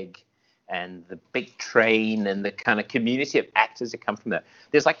Simon Pegg and The Big Train and the kind of community of actors that come from there.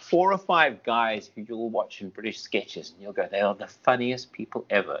 There's like 4 or 5 guys who you'll watch in British sketches and you'll go, they are the funniest people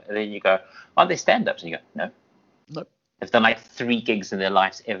ever. And then you go, are they stand-ups? And you go, no. Nope. They've done like 3 gigs in their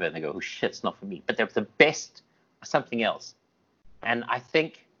lives ever. And they go, oh shit, it's not for me. But they're the best or something else. And I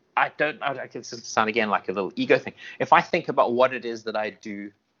think, I can sound again like a little ego thing. If I think about what it is that I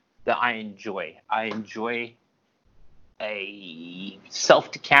do that I enjoy a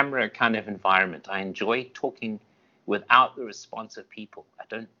self-to-camera kind of environment. I enjoy talking without the response of people. I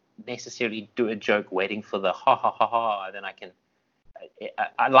don't necessarily do a joke waiting for the ha ha ha ha. Then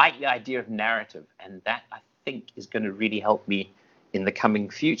I like the idea of narrative, and that I think is going to really help me in the coming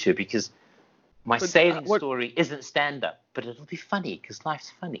future because my sailing story isn't stand-up, but it'll be funny because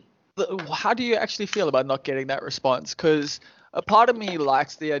life's funny. How do you actually feel about not getting that response? Because a part of me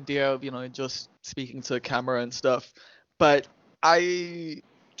likes the idea of, you know, just speaking to the camera and stuff. But I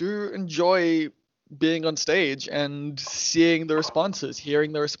do enjoy being on stage and seeing the responses,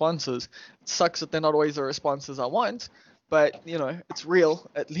 hearing the responses. It sucks that they're not always the responses I want, but, you know, it's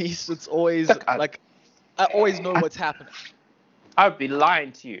real. At least it's always, I always know what's happening. I would be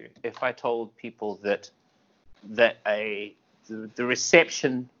lying to you if I told people that the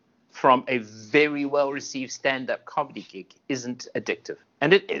reception from a very well-received stand-up comedy gig isn't addictive.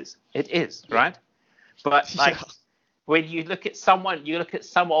 And it is, right? But, like... Yeah. When you look at some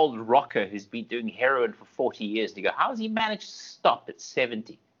old rocker who's been doing heroin for 40 years, and you go, how has he managed to stop at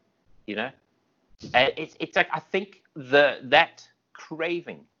 70? You know, it's like I think that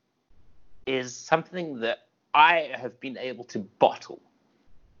craving is something that I have been able to bottle.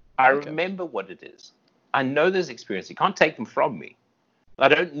 I remember what it is. I know those experiences. You can't take them from me. I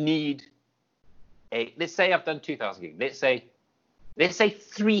don't need let's say I've done 2,000 gigs. Let's say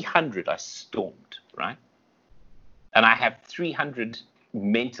 300 I stormed, right? And I have 300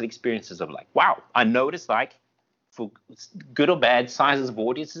 mental experiences of like, wow, I know what it's like for good or bad sizes of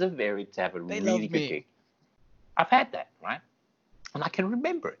audiences have varied to have a really good gig. I've had that, right? And I can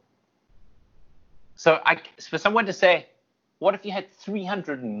remember it. So for someone to say, what if you had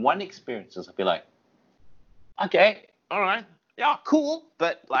 301 experiences? I'd be like, okay, all right, yeah, cool,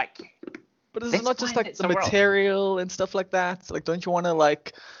 but like... But is it not just like the material and stuff like that? Like, don't you want to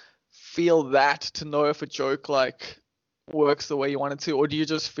like feel that to know if a joke like works the way you want it to, or do you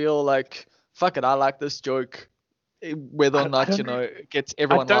just feel like, fuck it, I like this joke, whether or not it gets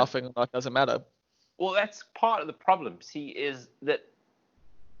everyone laughing or not, doesn't matter. Well, that's part of the problem. See, is that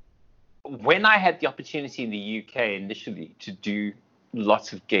when I had the opportunity in the UK initially to do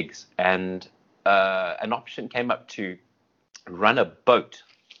lots of gigs, and an option came up to run a boat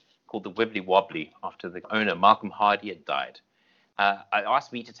called the Wibbly Wobbly after the owner, Malcolm Hardy, had died. I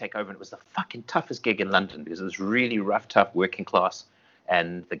asked me to take over, and it was the fucking toughest gig in London because it was really rough, tough, working class.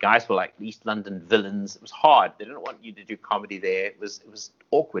 And the guys were like East London villains. It was hard. They didn't want you to do comedy there. It was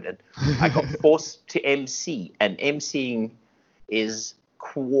awkward. And I got forced to MC. And MCing is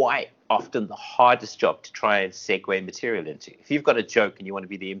quite often the hardest job to try and segue material into. If you've got a joke and you want to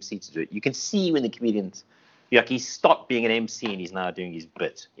be the MC to do it, you can see when the comedians... Like, he stopped being an MC and he's now doing his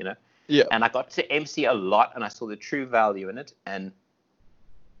bit, you know? Yeah. And I got to MC a lot, and I saw the true value in it. And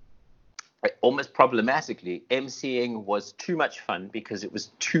almost problematically, MCing was too much fun because it was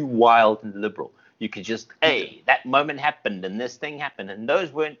too wild and liberal. You could just, hey, that moment happened and this thing happened. And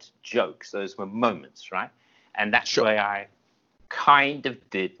those weren't jokes. Those were moments, right? And that's why I kind of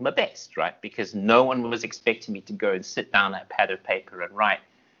did my best, right? Because no one was expecting me to go and sit down at a pad of paper and write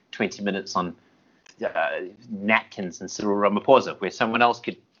 20 minutes on napkins and Cyril Ramaphosa, where someone else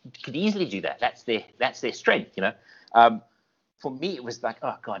could easily do that. That's their strength, you know. For me, it was like,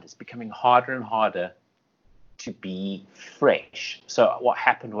 oh God, it's becoming harder and harder to be fresh. So what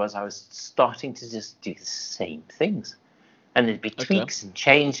happened was I was starting to just do the same things, and there'd be tweaks and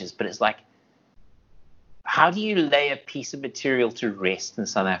changes. But it's like, how do you lay a piece of material to rest in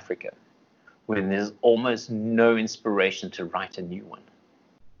South Africa when there's almost no inspiration to write a new one?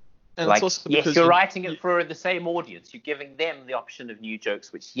 And like, yes, you're writing it for the same audience. You're giving them the option of new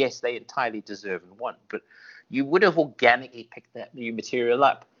jokes, which, yes, they entirely deserve and want. But you would have organically picked that new material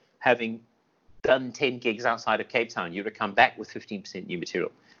up, having done 10 gigs outside of Cape Town. You would have come back with 15% new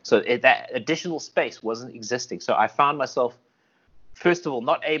material. So that additional space wasn't existing. So I found myself, first of all,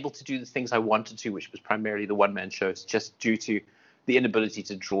 not able to do the things I wanted to, which was primarily the one-man shows, just due to the inability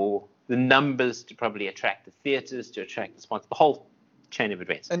to draw the numbers to probably attract the theaters, to attract the sponsors, the whole chain of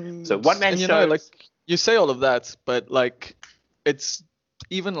events. And so one-man shows. Know, like, you say all of that, but like, it's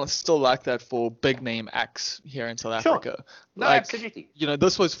even still like that for big name acts here in South Africa. No, like, absolutely. You know,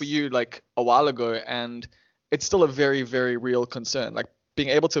 this was for you like a while ago, and it's still a very, very real concern. Like, being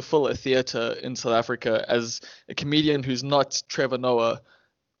able to fill a theater in South Africa as a comedian who's not Trevor Noah,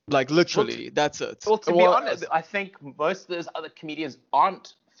 like, literally, that's it. Well, to be honest, I think most of those other comedians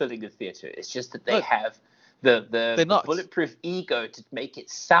aren't filling the theater. It's just that they have the bulletproof ego to make it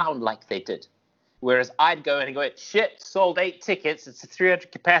sound like they did. Whereas I'd go in and go, shit, sold 8 tickets. It's a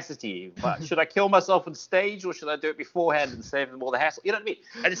 300 capacity. But should I kill myself on stage, or should I do it beforehand and save them all the hassle? You know what I mean?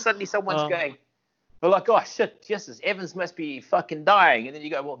 And then suddenly someone's going, well, like, oh, shit, Jesus, Evans must be fucking dying. And then you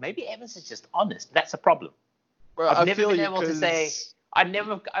go, well, maybe Evans is just honest. That's a problem. Bro, I've never been able to say,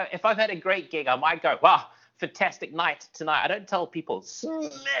 if I've had a great gig, I might go, wow, fantastic night tonight. I don't tell people,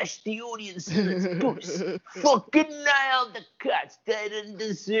 smash the audience in its boots. Fucking nailed the cuts. They didn't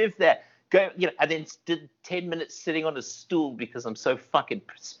deserve that. Go, you know, and then did 10 minutes sitting on a stool because I'm so fucking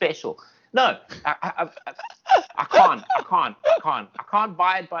special. No, I can't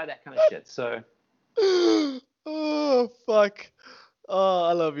abide by that kind of shit. So, oh fuck, oh,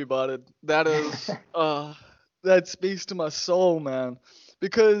 I love you, Barton. That is, that speaks to my soul, man.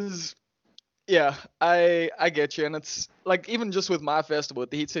 Because, yeah, I get you, and it's like, even just with my festival,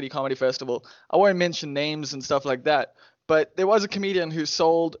 the Heat City Comedy Festival, I won't mention names and stuff like that, but there was a comedian who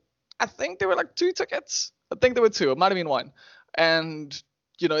sold, I think there were like 2 tickets. I think there were 2. It might have been 1. And,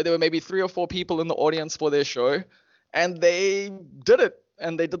 you know, there were maybe 3 or 4 people in the audience for their show. And they did it.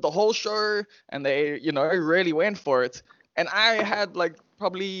 And they did the whole show. And they, you know, really went for it. And I had like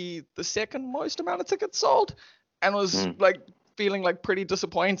probably the second most amount of tickets sold. And was like feeling like pretty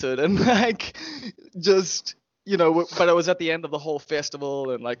disappointed. And like just but it was at the end of the whole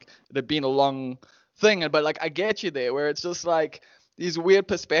festival, and like it had been a long thing, but like I get you there, where it's just like these weird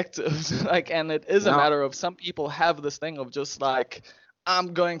perspectives, like, and it is a Yeah. matter of some people have this thing of just like,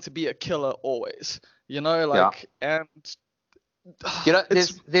 I'm going to be a killer always, like, and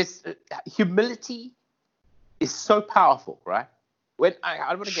there's humility is so powerful, right? When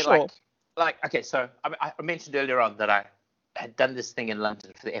I want to get Sure. like okay, so I mentioned earlier on that I had done this thing in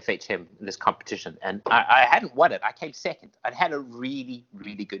London for the FHM, this competition, and I hadn't won it. I came second. I'd had a really,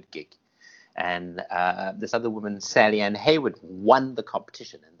 really good gig. And this other woman, Sally Ann Hayward, won the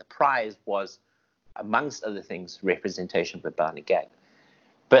competition. And the prize was, amongst other things, representation of the Barney Gag.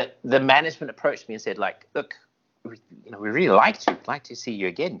 But the management approached me and said, like, look, we really like to see you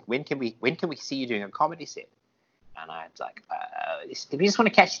again. When can we see you doing a comedy set? And I was like, we just want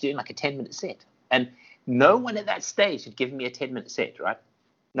to catch you doing like a 10-minute set. And no one at that stage had given me a 10-minute set, right?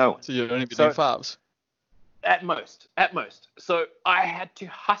 No one. So you'd only be doing fives. At most. So I had to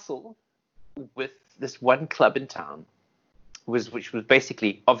hustle with this one club in town, which was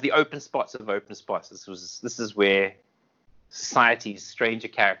basically of the open spots of open spots. This is where society's stranger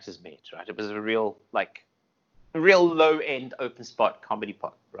characters meet, right? It was a real low end open spot comedy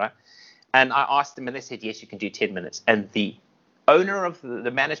pot, right? And I asked them, and they said, yes, you can do 10 minutes. And the owner of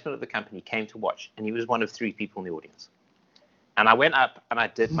the management of the company came to watch, and he was one of 3 people in the audience. And I went up and I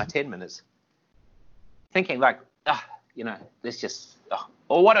did my 10 minutes, thinking like, let's just,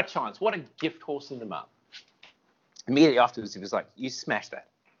 oh, what a chance, what a gift horse in the mouth. Immediately afterwards, he was like, you smashed that.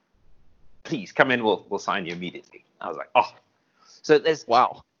 Please come in, we'll sign you immediately. I was like, oh. So there's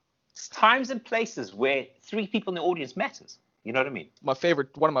times and places where 3 people in the audience matters. You know what I mean?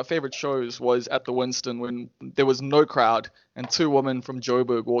 One of my favorite shows was at the Winston when there was no crowd and 2 women from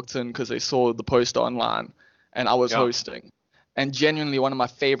Joburg walked in because they saw the poster online and I was hosting. And genuinely one of my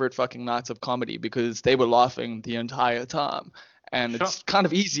favorite fucking nights of comedy because they were laughing the entire time. And it's kind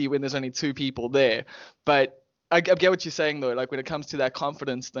of easy when there's only 2 people there. But I get what you're saying though. Like when it comes to that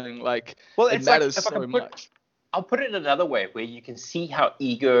confidence thing, like it matters so much. I'll put it another way where you can see how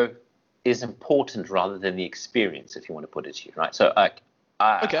ego is important rather than the experience, if you want to put it to you, right? So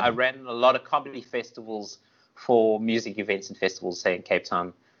I ran a lot of comedy festivals for music events and festivals, say in Cape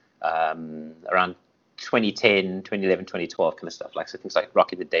Town, around 2010, 2011, 2012 kind of stuff, like so things like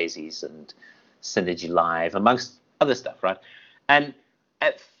Rocky the Daisies and Synergy Live, amongst other stuff, right? And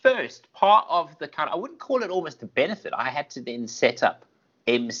at first, part of the I wouldn't call it almost a benefit. I had to then set up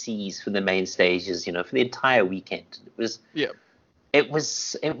MCs for the main stages, for the entire weekend. It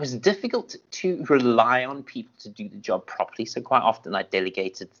was difficult to rely on people to do the job properly. So quite often I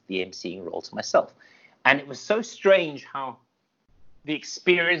delegated the emceeing role to myself. And it was so strange how the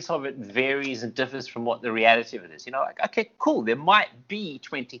experience of it varies and differs from what the reality of it is. Like, okay, cool. There might be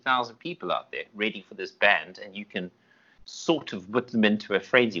 20,000 people out there ready for this band and you can sort of whip them into a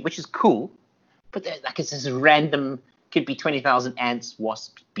frenzy, which is cool. But it's this random, could be 20,000 ants,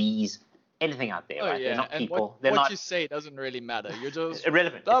 wasps, bees, anything out there, right? Yeah. They're not and people. What you say doesn't really matter. You're just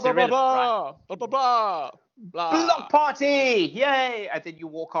irrelevant. Blah, It's blah, irrelevant, blah, right? blah, blah, blah, blah. Block party, yay! And then you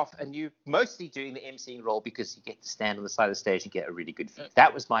walk off, and you mostly doing the emceeing role because you get to stand on the side of the stage and get a really good view.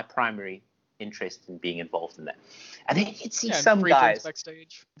 That was my primary interest in being involved in that. And then you'd see some guys,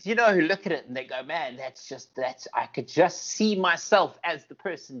 backstage. who look at it and they go, man, I could just see myself as the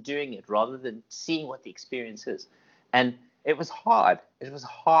person doing it rather than seeing what the experience is. And it was hard. It was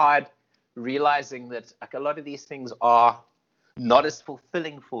hard realizing that a lot of these things are not as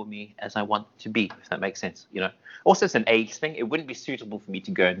fulfilling for me as I want to be, if that makes sense. Also it's an age thing. It wouldn't be suitable for me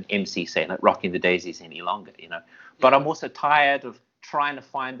to go and MC, say, like Rocking the Daisies any longer, But I'm also tired of trying to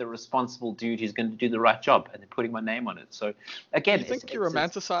find the responsible dude who's going to do the right job and then putting my name on it. So again, you think you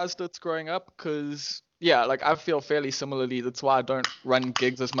romanticized it growing up? Because like I feel fairly similarly. That's why I don't run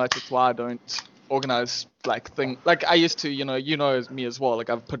gigs as much. It's why I don't organize like I used to, me as well.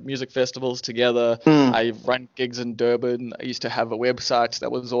 Like I've put music festivals together. I've run gigs in Durban. I used to have a website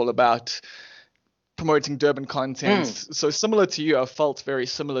that was all about promoting Durban content. So similar to you, I felt very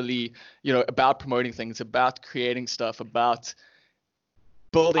similarly, about promoting things, about creating stuff, about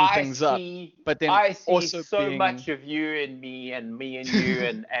building things up. But then I see also so much of you and me and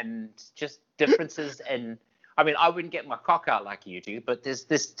you and just differences. And I mean, I wouldn't get my cock out like you do, but there's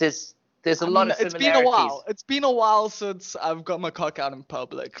a lot of similarities. It's been a while since I've got my cock out in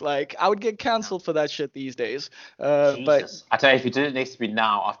public. Like I would get cancelled for that shit these days. But I tell you, if you did it next to me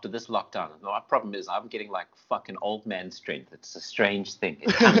now after this lockdown, my problem is I'm getting like fucking old man strength. It's a strange thing.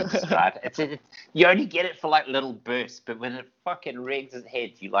 It comes, right? You only get it for like little bursts, but when it fucking regs its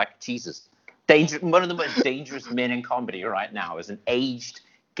head, you like, Jesus. One of the most dangerous men in comedy right now is an aged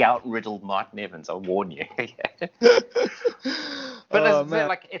gout-riddled Martin Evans. I'll warn you. But as I said,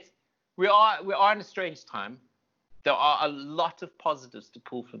 like we are in a strange time. There are a lot of positives to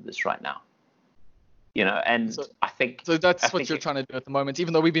pull from this right now. You know, and I think that's what you're trying to do at the moment.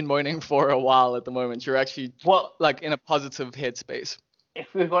 Even though we've been moaning for a while at the moment, you're actually like in a positive headspace.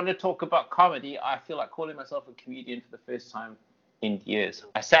 If we're going to talk about comedy, I feel like calling myself a comedian for the first time in years.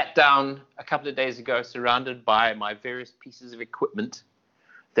 I sat down a couple of days ago, surrounded by my various pieces of equipment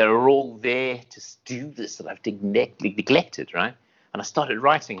that are all there to do this that I've neglected, right? And I started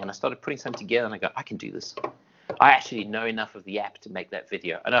writing and I started putting something together, and I go, I can do this. I actually know enough of the app to make that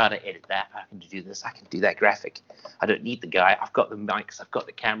video. I know how to edit that. I can do this. I can do that graphic. I don't need the guy. I've got the mics. I've got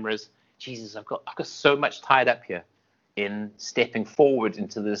the cameras. Jesus, I've got so much tied up here in stepping forward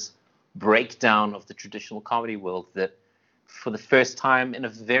into this breakdown of the traditional comedy world that for the first time in a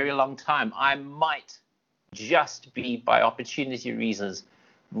very long time, I might just be, by opportunity reasons,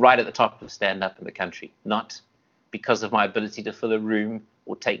 right at the top of stand-up in the country. Not because of my ability to fill a room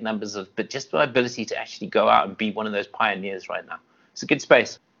or take numbers but just my ability to actually go out and be one of those pioneers right now. It's a good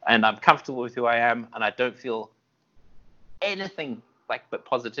space, and I'm comfortable with who I am, and I don't feel anything but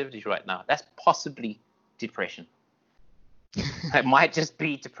positivity right now. That's possibly depression. It might just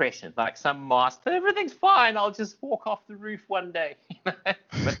be depression, like some mask. Everything's fine. I'll just walk off the roof one day.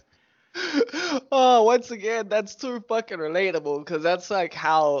 But, oh, once again, that's too fucking relatable, because that's like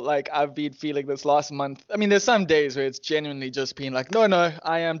how I've been feeling this last month. I mean, there's some days where it's genuinely just been like, no,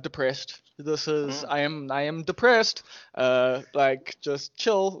 I am depressed. This is I am depressed. Just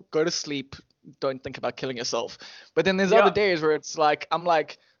chill, go to sleep, don't think about killing yourself. But then there's other days where it's like I'm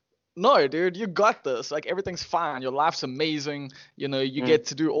like, no, dude, you got this. Like, everything's fine. Your life's amazing. You know, you get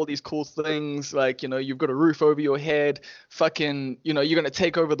to do all these cool things. Like, you know, you've got a roof over your head. Fucking, you know, you're going to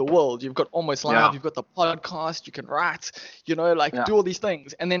take over the world. You've got Almost Live. You've got the podcast. You can write, you know, do all these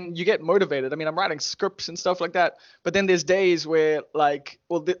things. And then you get motivated. I mean, I'm writing scripts and stuff like that. But then there's days where, I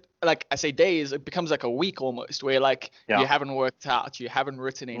say days, it becomes like a week almost, where, you haven't worked out. You haven't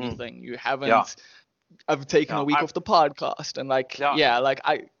written anything. You haven't... I've taken a week off the podcast, and I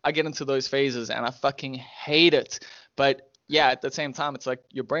get into those phases and I fucking hate it. But yeah, at the same time, it's like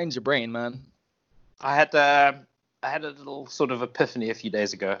your brain's your brain, man. I had a little sort of epiphany a few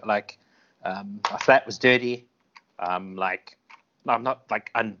days ago. My flat was dirty. I'm not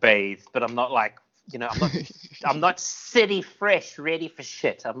unbathed, but I'm not I'm not city fresh, ready for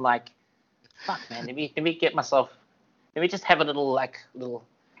shit. I'm like, fuck, man. Let me get myself. Let me just have a little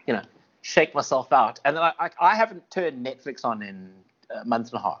shake myself out. And then I haven't turned Netflix on in a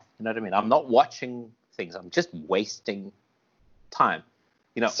month and a half. You know what I mean? I'm not watching things. I'm just wasting time.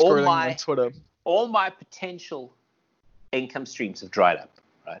 You know, Scrolling all my potential income streams have dried up,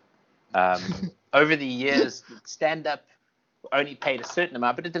 right? Over the years, stand-up only paid a certain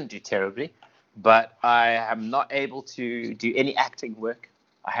amount, but it didn't do terribly. But I am not able to do any acting work.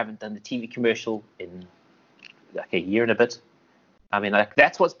 I haven't done the TV commercial in a year and a bit. I mean,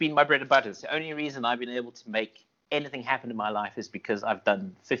 that's what's been my bread and butter. It's the only reason I've been able to make anything happen in my life is because I've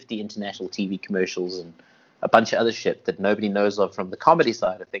done 50 international TV commercials and a bunch of other shit that nobody knows of from the comedy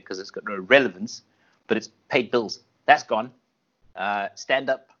side, I think, because it's got no relevance, but it's paid bills. That's gone.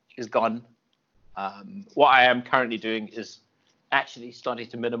 Stand-up is gone. What I am currently doing is actually starting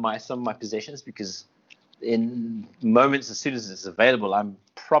to minimize some of my possessions, because in moments, as soon as it's available, I'm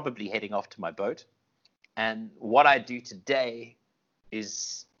probably heading off to my boat. And what I do today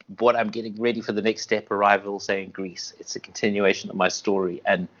is what I'm getting ready for the next step, arrival, say, in Greece. It's a continuation of my story,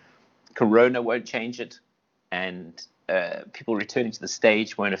 and Corona won't change it, and people returning to the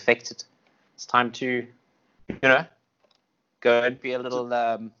stage won't affect it. It's time to, go and be a little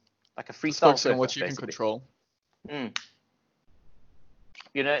like a freestyle focus surfer, on what you basically. can control.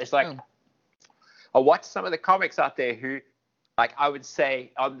 It's like I watch some of the comics out there who, I would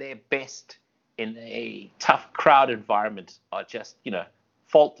say, on their best in a tough crowd environment are just,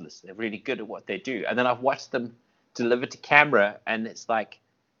 faultless. They're really good at what they do. And then I've watched them deliver to camera, and it's like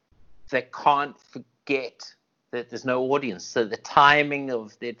they can't forget that there's no audience. So the timing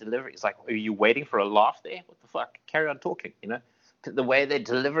of their delivery is like, are you waiting for a laugh there? What the fuck? Carry on talking, The way they're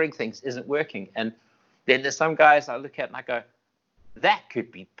delivering things isn't working. And then there's some guys I look at and I go, that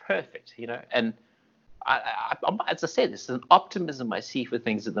could be perfect, And as I said, it's an optimism I see for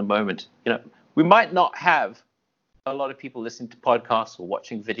things at the moment. We might not have a lot of people listening to podcasts or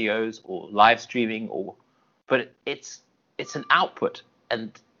watching videos or live streaming, but it's an output,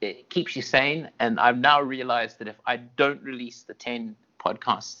 and it keeps you sane. And I've now realized that if I don't release the 10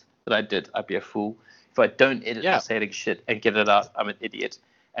 podcasts that I did, I'd be a fool. If I don't edit my saying shit and get it out, I'm an idiot.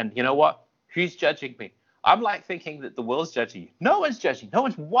 And you know what? Who's judging me? I'm like thinking that the world's judging you. No one's judging. No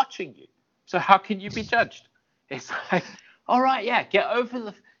one's watching you. So how can you be judged? It's like, all right, yeah, get over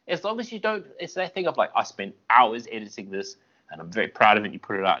the. As long as you don't, it's that thing of like, I spent hours editing this, and I'm very proud of it. You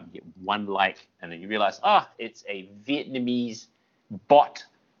put it out and you get one like, and then you realize, it's a Vietnamese bot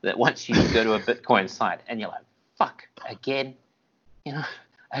that wants you to go to a Bitcoin site, and you're like, fuck, again,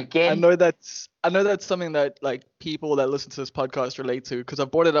 again. I know that's something that like people that listen to this podcast relate to, because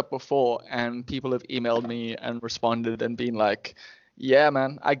I've brought it up before and people have emailed me and responded and been like, yeah,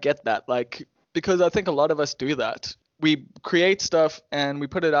 man, I get that. Like, because I think a lot of us do that. We create stuff and we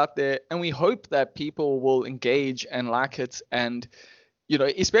put it out there and we hope that people will engage and like it. And,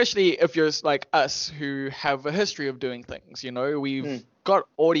 especially if you're like us who have a history of doing things, we've got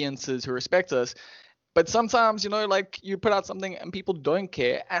audiences who respect us. But sometimes, like you put out something and people don't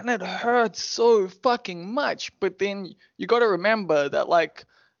care and it hurts so fucking much. But then you got to remember that like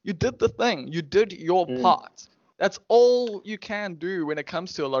you did the thing, you did your part. That's all you can do when it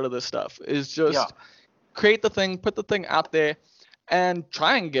comes to a lot of this stuff is just create the thing, put the thing out there and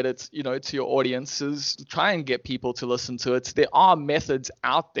try and get it, to your audiences, try and get people to listen to it. There are methods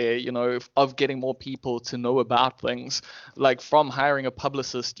out there, of getting more people to know about things, like from hiring a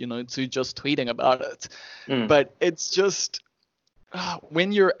publicist, to just tweeting about it. But it's just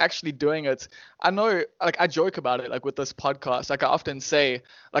when you're actually doing it, I know, like I joke about it, like with this podcast, like I often say,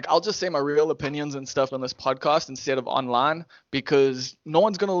 like I'll just say my real opinions and stuff on this podcast instead of online, because no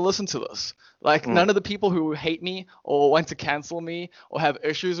one's going to listen to this. Like none of the people who hate me or want to cancel me or have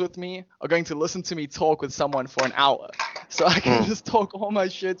issues with me are going to listen to me talk with someone for an hour. So I can just talk all my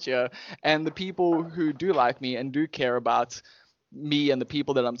shit here. And the people who do like me and do care about me and the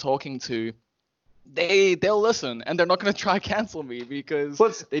people that I'm talking to, they'll listen and they're not going to try cancel me because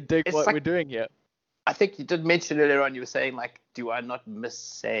they dig what we're doing here. I think you did mention earlier on, you were saying like, do I not miss,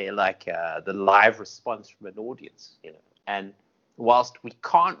 say, like the live response from an audience, and whilst we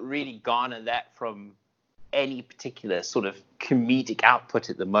can't really garner that from any particular sort of comedic output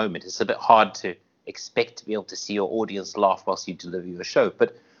at the moment, it's a bit hard to expect to be able to see your audience laugh whilst you deliver your show.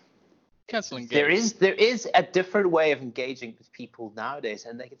 But there is a different way of engaging with people nowadays,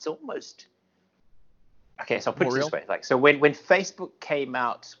 and like it's almost okay. So I'll put it this way: like, so when Facebook came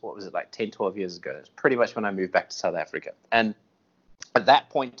out, what was it, like 10, 12 years ago? It's pretty much when I moved back to South Africa, and at that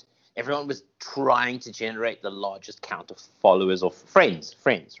point, everyone was trying to generate the largest count of followers or friends,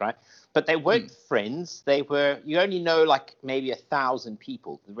 right? But they weren't friends. They were, you only know like maybe 1,000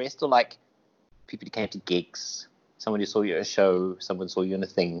 people. The rest are like people who came to gigs, someone who saw you at a show, someone saw you in a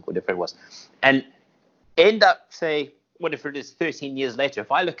thing, whatever it was. And end up, say, whatever it is, 13 years later,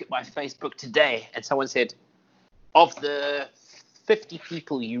 if I look at my Facebook today and someone said, of the 50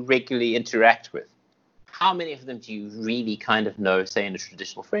 people you regularly interact with, how many of them do you really kind of know, say, in a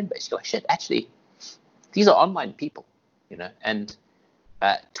traditional friend base? You're like, shit, actually, these are online people, And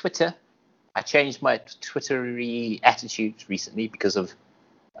Twitter, I changed my Twittery attitude recently because of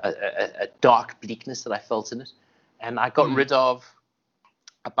a dark bleakness that I felt in it. And I got rid of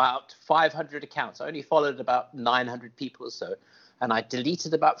about 500 accounts. I only followed about 900 people or so. And I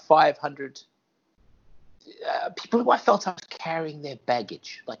deleted about 500 people who I felt I was carrying their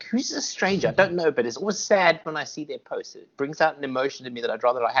baggage. Like, who's a stranger? I don't know, but it's always sad when I see their posts. It brings out an emotion in me that I'd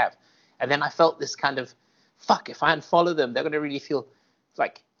rather not have. And then I felt this kind of, fuck, if I unfollow them, they're going to really feel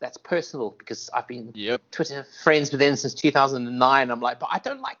like that's personal because I've been Twitter friends with them since 2009. I'm like, but I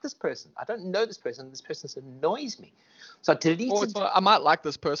don't like this person. I don't know this person. This person annoys me. So I deleted. I might like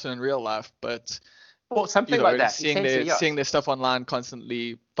this person in real life, but... Or something like that. Seeing their stuff online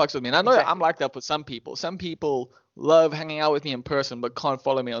constantly fucks with me. And I know I'm like that with some people. Some people love hanging out with me in person but can't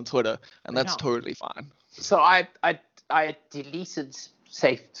follow me on Twitter, and that's totally fine. So I deleted,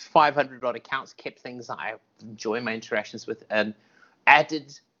 say, 500 odd accounts, kept things that I enjoy my interactions with, and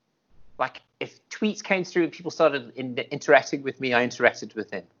added, like, if tweets came through and people started interacting with me, I interacted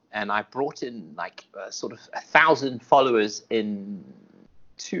with them. And I brought in, like, sort of 1,000 followers in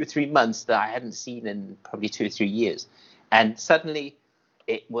 2 or 3 months that I hadn't seen in probably 2 or 3 years. And suddenly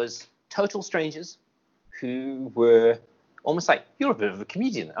it was total strangers who were almost like, you're a bit of a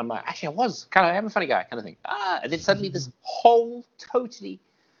comedian. I'm like, actually, I am a funny guy kind of thing. And then suddenly this whole totally,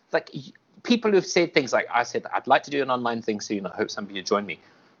 like, people who've said things like, I said, I'd like to do an online thing soon. I hope somebody will join me.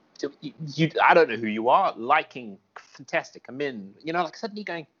 I don't know who you are. Liking, fantastic. I'm in. Like suddenly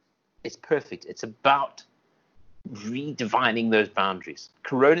going, it's perfect. It's about redefining those boundaries.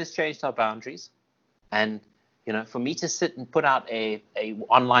 Corona's changed our boundaries, and for me to sit and put out a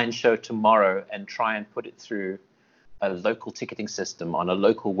online show tomorrow and try and put it through a local ticketing system on a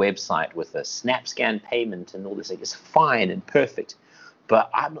local website with a SnapScan payment and all this thing is fine and perfect,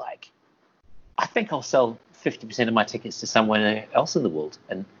 but I'm like, I think I'll sell 50% of my tickets to somewhere else in the world.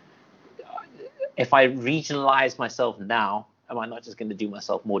 And if I regionalize myself now, am I not just going to do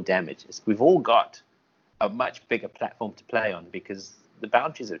myself more damage? We've all got a much bigger platform to play on because the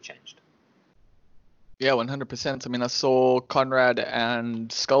boundaries have changed. Yeah, 100%. I mean, I saw Conrad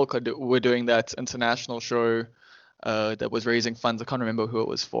and Skulker were doing that international show that was raising funds. I can't remember who it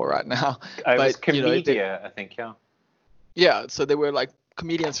was for right now. It was But, you know, Comedia, I think, yeah. Yeah, so they were like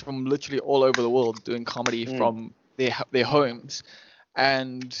comedians from literally all over the world doing comedy from their homes.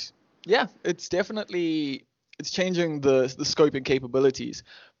 And yeah, it's changing the scope and capabilities.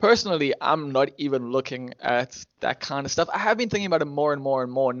 Personally, I'm not even looking at that kind of stuff. I have been thinking about it more and more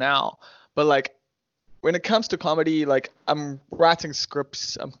and more now. But like when it comes to comedy, like I'm writing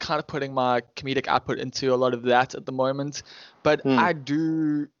scripts, I'm kind of putting my comedic output into a lot of that at the moment. But I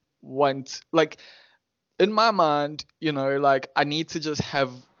do want, like, in my mind, you know, like I need to just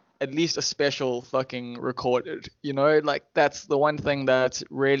have at least a special fucking recorded, you know, like that's the one thing that's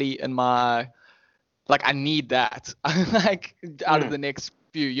really in my, like I need that like out of the next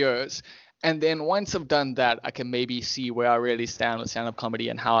few years. And then once I've done that, I can maybe see where I really stand with stand-up comedy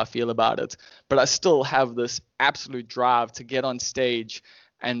and how I feel about it. But I still have this absolute drive to get on stage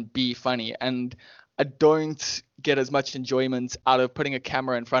and be funny. And I don't get as much enjoyment out of putting a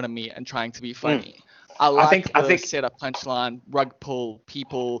camera in front of me and trying to be funny. I think set up punchline, rug pull,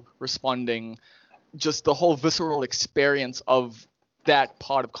 people responding, just the whole visceral experience of that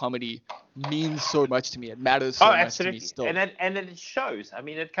part of comedy means so much to me. It matters so much to me still. And it shows. I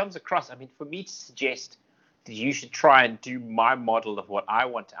mean, it comes across. I mean, for me to suggest that you should try and do my model of what I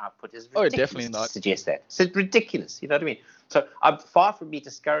want to output is ridiculous. Definitely not. To suggest that. It's ridiculous. You know what I mean? So I'm far from me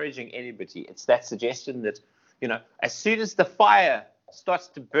discouraging anybody. It's that suggestion that, you know, as soon as the fire starts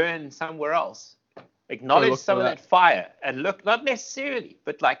to burn somewhere else, acknowledge some of that fire and look, not necessarily,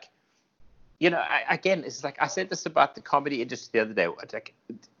 but like, you know, again, it's like I said this about the comedy industry the other day. Like,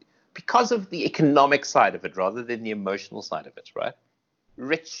 because of the economic side of it rather than the emotional side of it, right?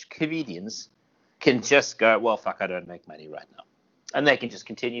 Rich comedians can just go, well, fuck, I don't make money right now. And they can just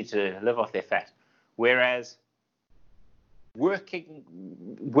continue to live off their fat. Whereas working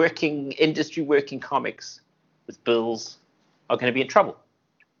comics with bills are going to be in trouble.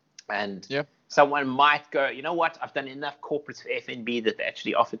 And someone might go, you know what, I've done enough corporates for FNB that they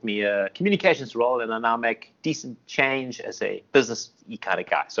actually offered me a communications role and I now make decent change as a business-y kind of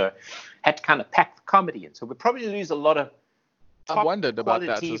guy. So had to kind of pack the comedy in. So we'll probably lose a lot of I wondered about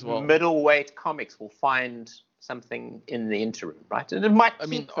that as well. Middleweight comics will find something in the interim, right? And it might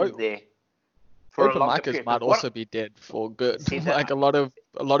keep them there for open a longer micers period. might also be dead for good. Like a lot of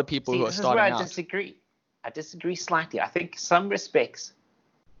people who are starting out. This is where I disagree slightly. I think some respects,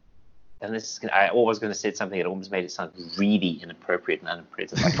 and I always going to say something that almost made it sound really inappropriate and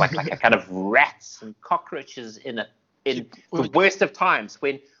unappreciative, like a kind of rats and cockroaches in the worst of times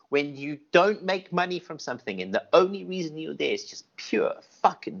when you don't make money from something and the only reason you're there is just pure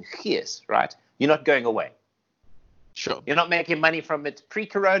fucking fierce, right? You're not going away. Sure. You're not making money from it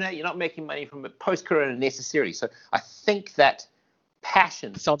pre-corona. You're not making money from it post-corona necessarily. So I think that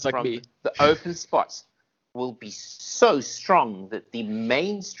passion sounds like from me. The open spots will be so strong that the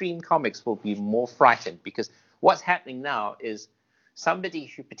mainstream comics will be more frightened, because what's happening now is somebody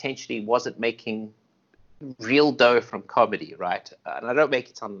who potentially wasn't making real dough from comedy, right? And I don't make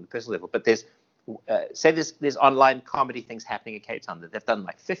it on the personal level, but there's online comedy things happening in Cape Town that they've done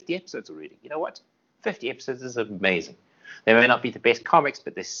like 50 episodes already. You know what? 50 episodes is amazing. They may not be the best comics,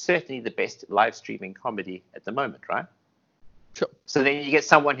 but they're certainly the best live streaming comedy at the moment, right? Sure. So then you get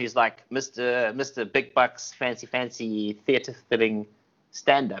someone who's like Mr. Big Bucks, fancy theater-filling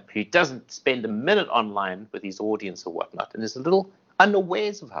stand-up who doesn't spend a minute online with his audience or whatnot, and is a little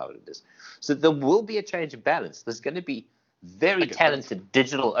unawares of how it is. So there will be a change of balance. There's going to be very talented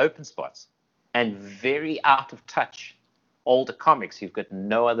digital open spots and very out of touch older comics who've got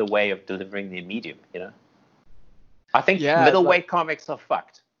no other way of delivering their medium, you know? I think middleweight comics are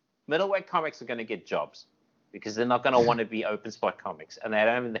fucked. Middleweight comics are going to get jobs because they're not going to want to be open spot comics, and they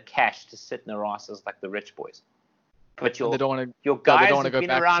don't have the cash to sit in their asses like the rich boys. But your guys they don't want to go been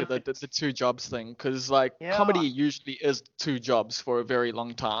back around to the two jobs thing, because like comedy usually is two jobs for a very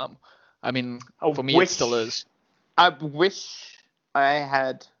long time. I mean, for me it still is. I wish I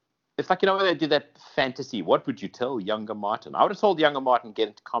had. It's like, you know, when they do that fantasy, what would you tell younger Martin? I would have told younger Martin get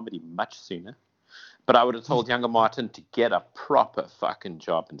into comedy much sooner, but I would have told younger Martin to get a proper fucking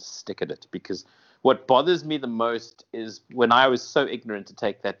job and stick at it, because what bothers me the most is when I was so ignorant to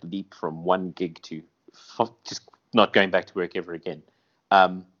take that leap from one gig to just not going back to work ever again,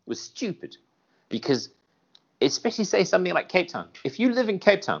 was stupid. Because especially say something like Cape Town. If you live in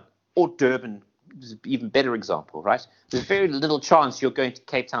Cape Town or Durban, even better example, right? There's very little chance you're going to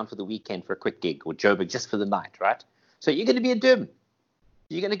Cape Town for the weekend for a quick gig or Joburg just for the night, right? So you're going to be in Durban.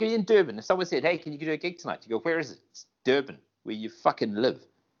 You're going to be in Durban. If someone said, hey, can you do a gig tonight? You go, where is it? It's Durban, where you fucking live.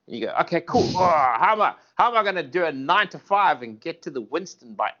 And you go, okay, cool. Oh, how am I going to do a 9 to 5 and get to the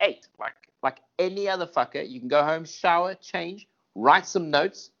Winston by 8? Like any other fucker, you can go home, shower, change, write some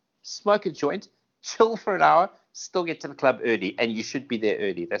notes, smoke a joint, chill for an hour, still get to the club early, and you should be there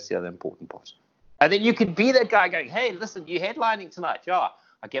early. That's the other important part. And then you could be that guy going, hey, listen, you're headlining tonight. Yeah,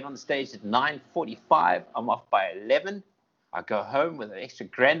 I get on the stage at 9:45. I'm off by 11. I go home with an extra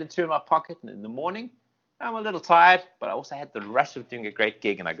grand or two in my pocket, and in the morning, I'm a little tired, but I also had the rush of doing a great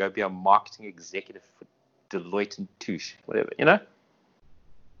gig, and I go be a marketing executive for Deloitte and Touche, whatever, you know?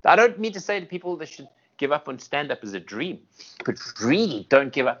 I don't mean to say to people they should give up on stand-up as a dream, but really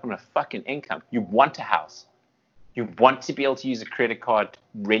don't give up on a fucking income. You want a house. You want to be able to use a credit card,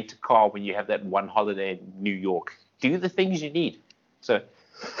 rent a car when you have that one holiday in New York. Do the things you need. So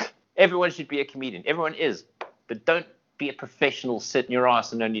everyone should be a comedian. Everyone is. But don't be a professional, sit in your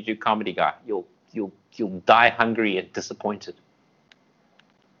ass and only do comedy guy. You'll die hungry and disappointed.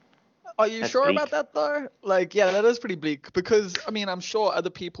 Are you That's sure bleak. about that though? Like, yeah, that is pretty bleak because I mean, I'm sure other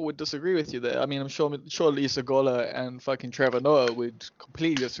people would disagree with you there. I mean, I'm sure Lisa Gola and fucking Trevor Noah would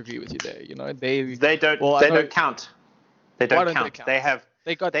completely disagree with you there. You know, they don't count. They Why don't don't they count.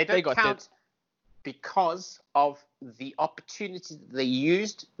 count? They don't count because of the opportunity that they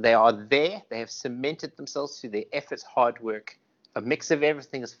used. They are there. They have cemented themselves through their efforts, hard work. A mix of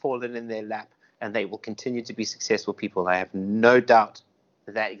everything has fallen in their lap, and they will continue to be successful people. I have no doubt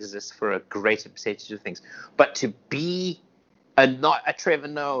that exists for a greater percentage of things. But to be not a Trevor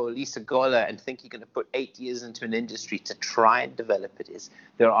Noah or Lisa Gola and think you're going to put 8 years into an industry to try and develop it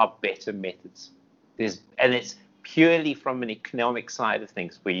there are better methods. And it's purely from an economic side of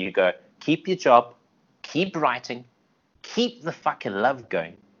things where you go, keep your job, keep writing, keep the fucking love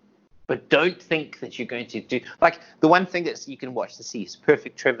going, but don't think that you're going to do like the one thing that you can watch to see is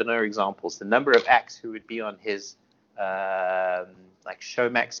perfect Trevor Noah examples. The number of acts who would be on his like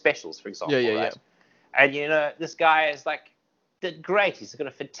Showmax specials, for example, right? Yeah. And you know, this guy is like did great. He's got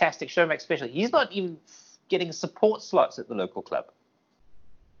a fantastic Showmax special. He's not even getting support slots at the local club,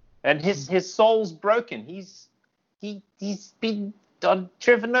 and his soul's broken. He's been on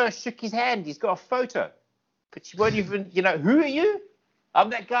Trevor Noah shook his hand. He's got a photo, but you won't even who are you? I'm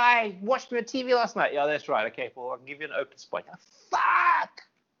that guy. Watched me on TV last night. Yeah, that's right. Okay, well I can give you an open spot. Oh,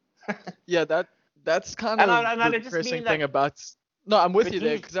 fuck. Yeah, that's kind of the depressing thing about. No, I'm with you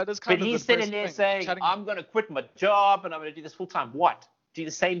there because that is kind of. But he's sitting there saying, "I'm going to quit my job and I'm going to do this full time." What? Do the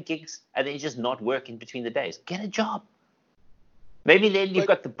same gigs and then just not work in between the days? Get a job. Maybe then you've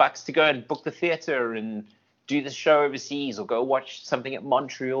got the bucks to go and book the theater and do the show overseas, or go watch something at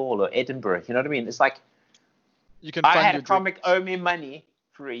Montreal or Edinburgh. You know what I mean? It's like you can. I had a comic owe me money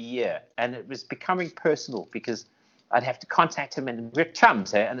for a year, and it was becoming personal because I'd have to contact him, and we're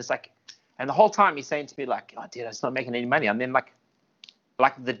chums, and it's like, and the whole time he's saying to me like, "Oh, dude, it's not making any money." And then like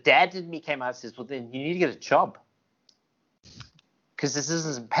the dad in me came out and says, "Well, then you need to get a job because this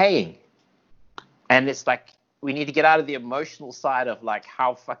isn't paying." And it's like we need to get out of the emotional side of like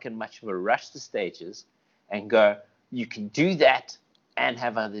how fucking much of a rush the stage is, and go, you can do that and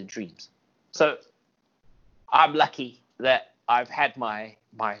have other dreams. So I'm lucky that I've had my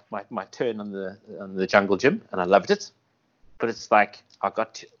turn on the jungle gym, and I loved it. But it's like I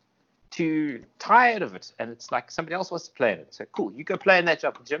got too tired of it, and it's like somebody else wants to play in it. So cool, you go play in that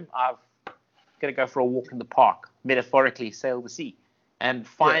jungle gym. I'm gonna go for a walk in the park, metaphorically sail the sea, and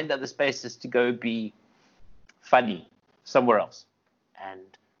find other spaces to go be funny somewhere else. And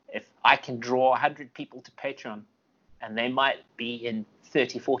if I can draw 100 people to Patreon, and they might be in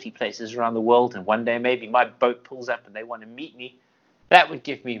 30, 40 places around the world, and one day maybe my boat pulls up and they want to meet me, that would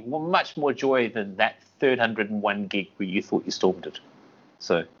give me much more joy than that 301 gig where you thought you stormed it.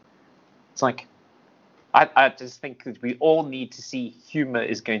 So it's like, I just think that we all need to see humor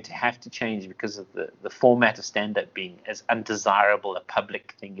is going to have to change because of the format of stand-up being as undesirable a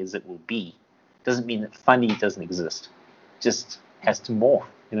public thing as it will be. Doesn't mean that funny doesn't exist. Just has to morph,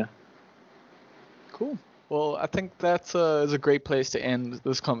 Cool. Well, I think that is a great place to end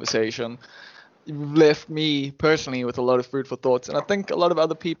this conversation. You've left me personally with a lot of food for thoughts, and I think a lot of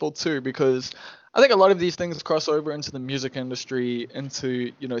other people too, because I think a lot of these things cross over into the music industry,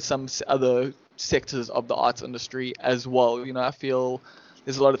 into some other sectors of the arts industry as well. I feel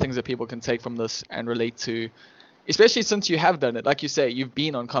there's a lot of things that people can take from this and relate to, especially since you have done it. Like you say, you've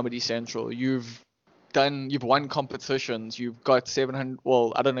been on Comedy Central, you've won competitions, you've got 700,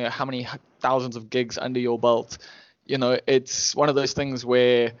 well, I don't know how many thousands of gigs under your belt. It's one of those things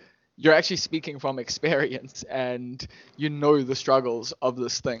where you're actually speaking from experience, and you know the struggles of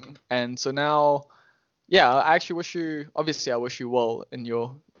this thing. And so now, yeah, I actually wish you, obviously I wish you well in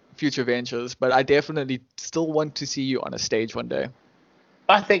your future ventures, but I definitely still want to see you on a stage one day.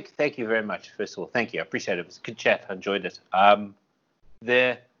 Thank you very much. First of all, thank you. I appreciate it. It was a good chat. I enjoyed it.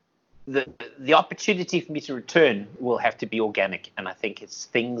 The opportunity for me to return will have to be organic, and I think it's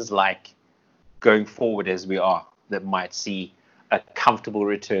things like going forward as we are that might see a comfortable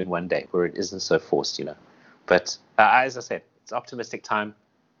return one day where it isn't so forced, But as I said, it's optimistic time,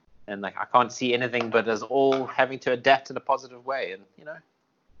 and like I can't see anything but us all having to adapt in a positive way. And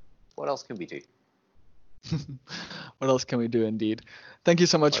what else can we do? What else can we do, indeed? Thank you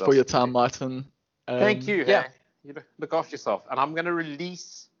so much for your time, Martin. Thank you. Yeah. Hey, you look after yourself. And I'm going to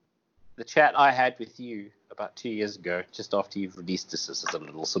release the chat I had with you about 2 years ago, just after you've released this as a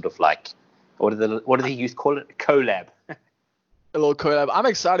little sort of like, what do they call it? A collab. A little collab. I'm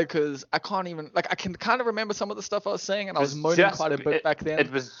excited because I can't even, like, I can kind of remember some of the stuff I was saying, and I was moaning quite a bit back then.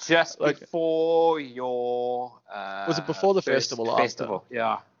 It was just before your... was it before the festival or after?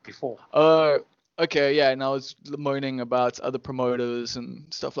 Yeah, before. Okay, yeah, and I was moaning about other promoters and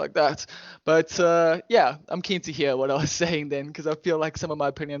stuff like that. But yeah, I'm keen to hear what I was saying then, because I feel like some of my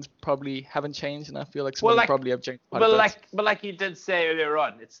opinions probably haven't changed, and I feel like some of them probably have changed quite a bit. But like you did say earlier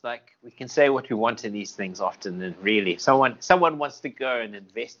on, it's like we can say what we want in these things often, and really, someone wants to go and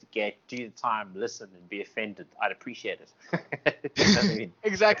investigate, do the time, listen, and be offended. I'd appreciate it. You know what I mean?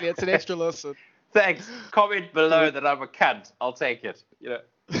 Exactly, it's an extra listen. Thanks. Comment below that I'm a cunt. I'll take it.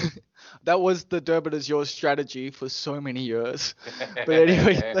 That was the Durban is yours strategy for so many years. But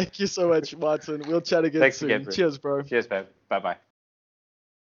anyway, thank you so much, Martin. We'll chat again soon. Again, bro. Cheers, bro. Cheers, man. Bye-bye.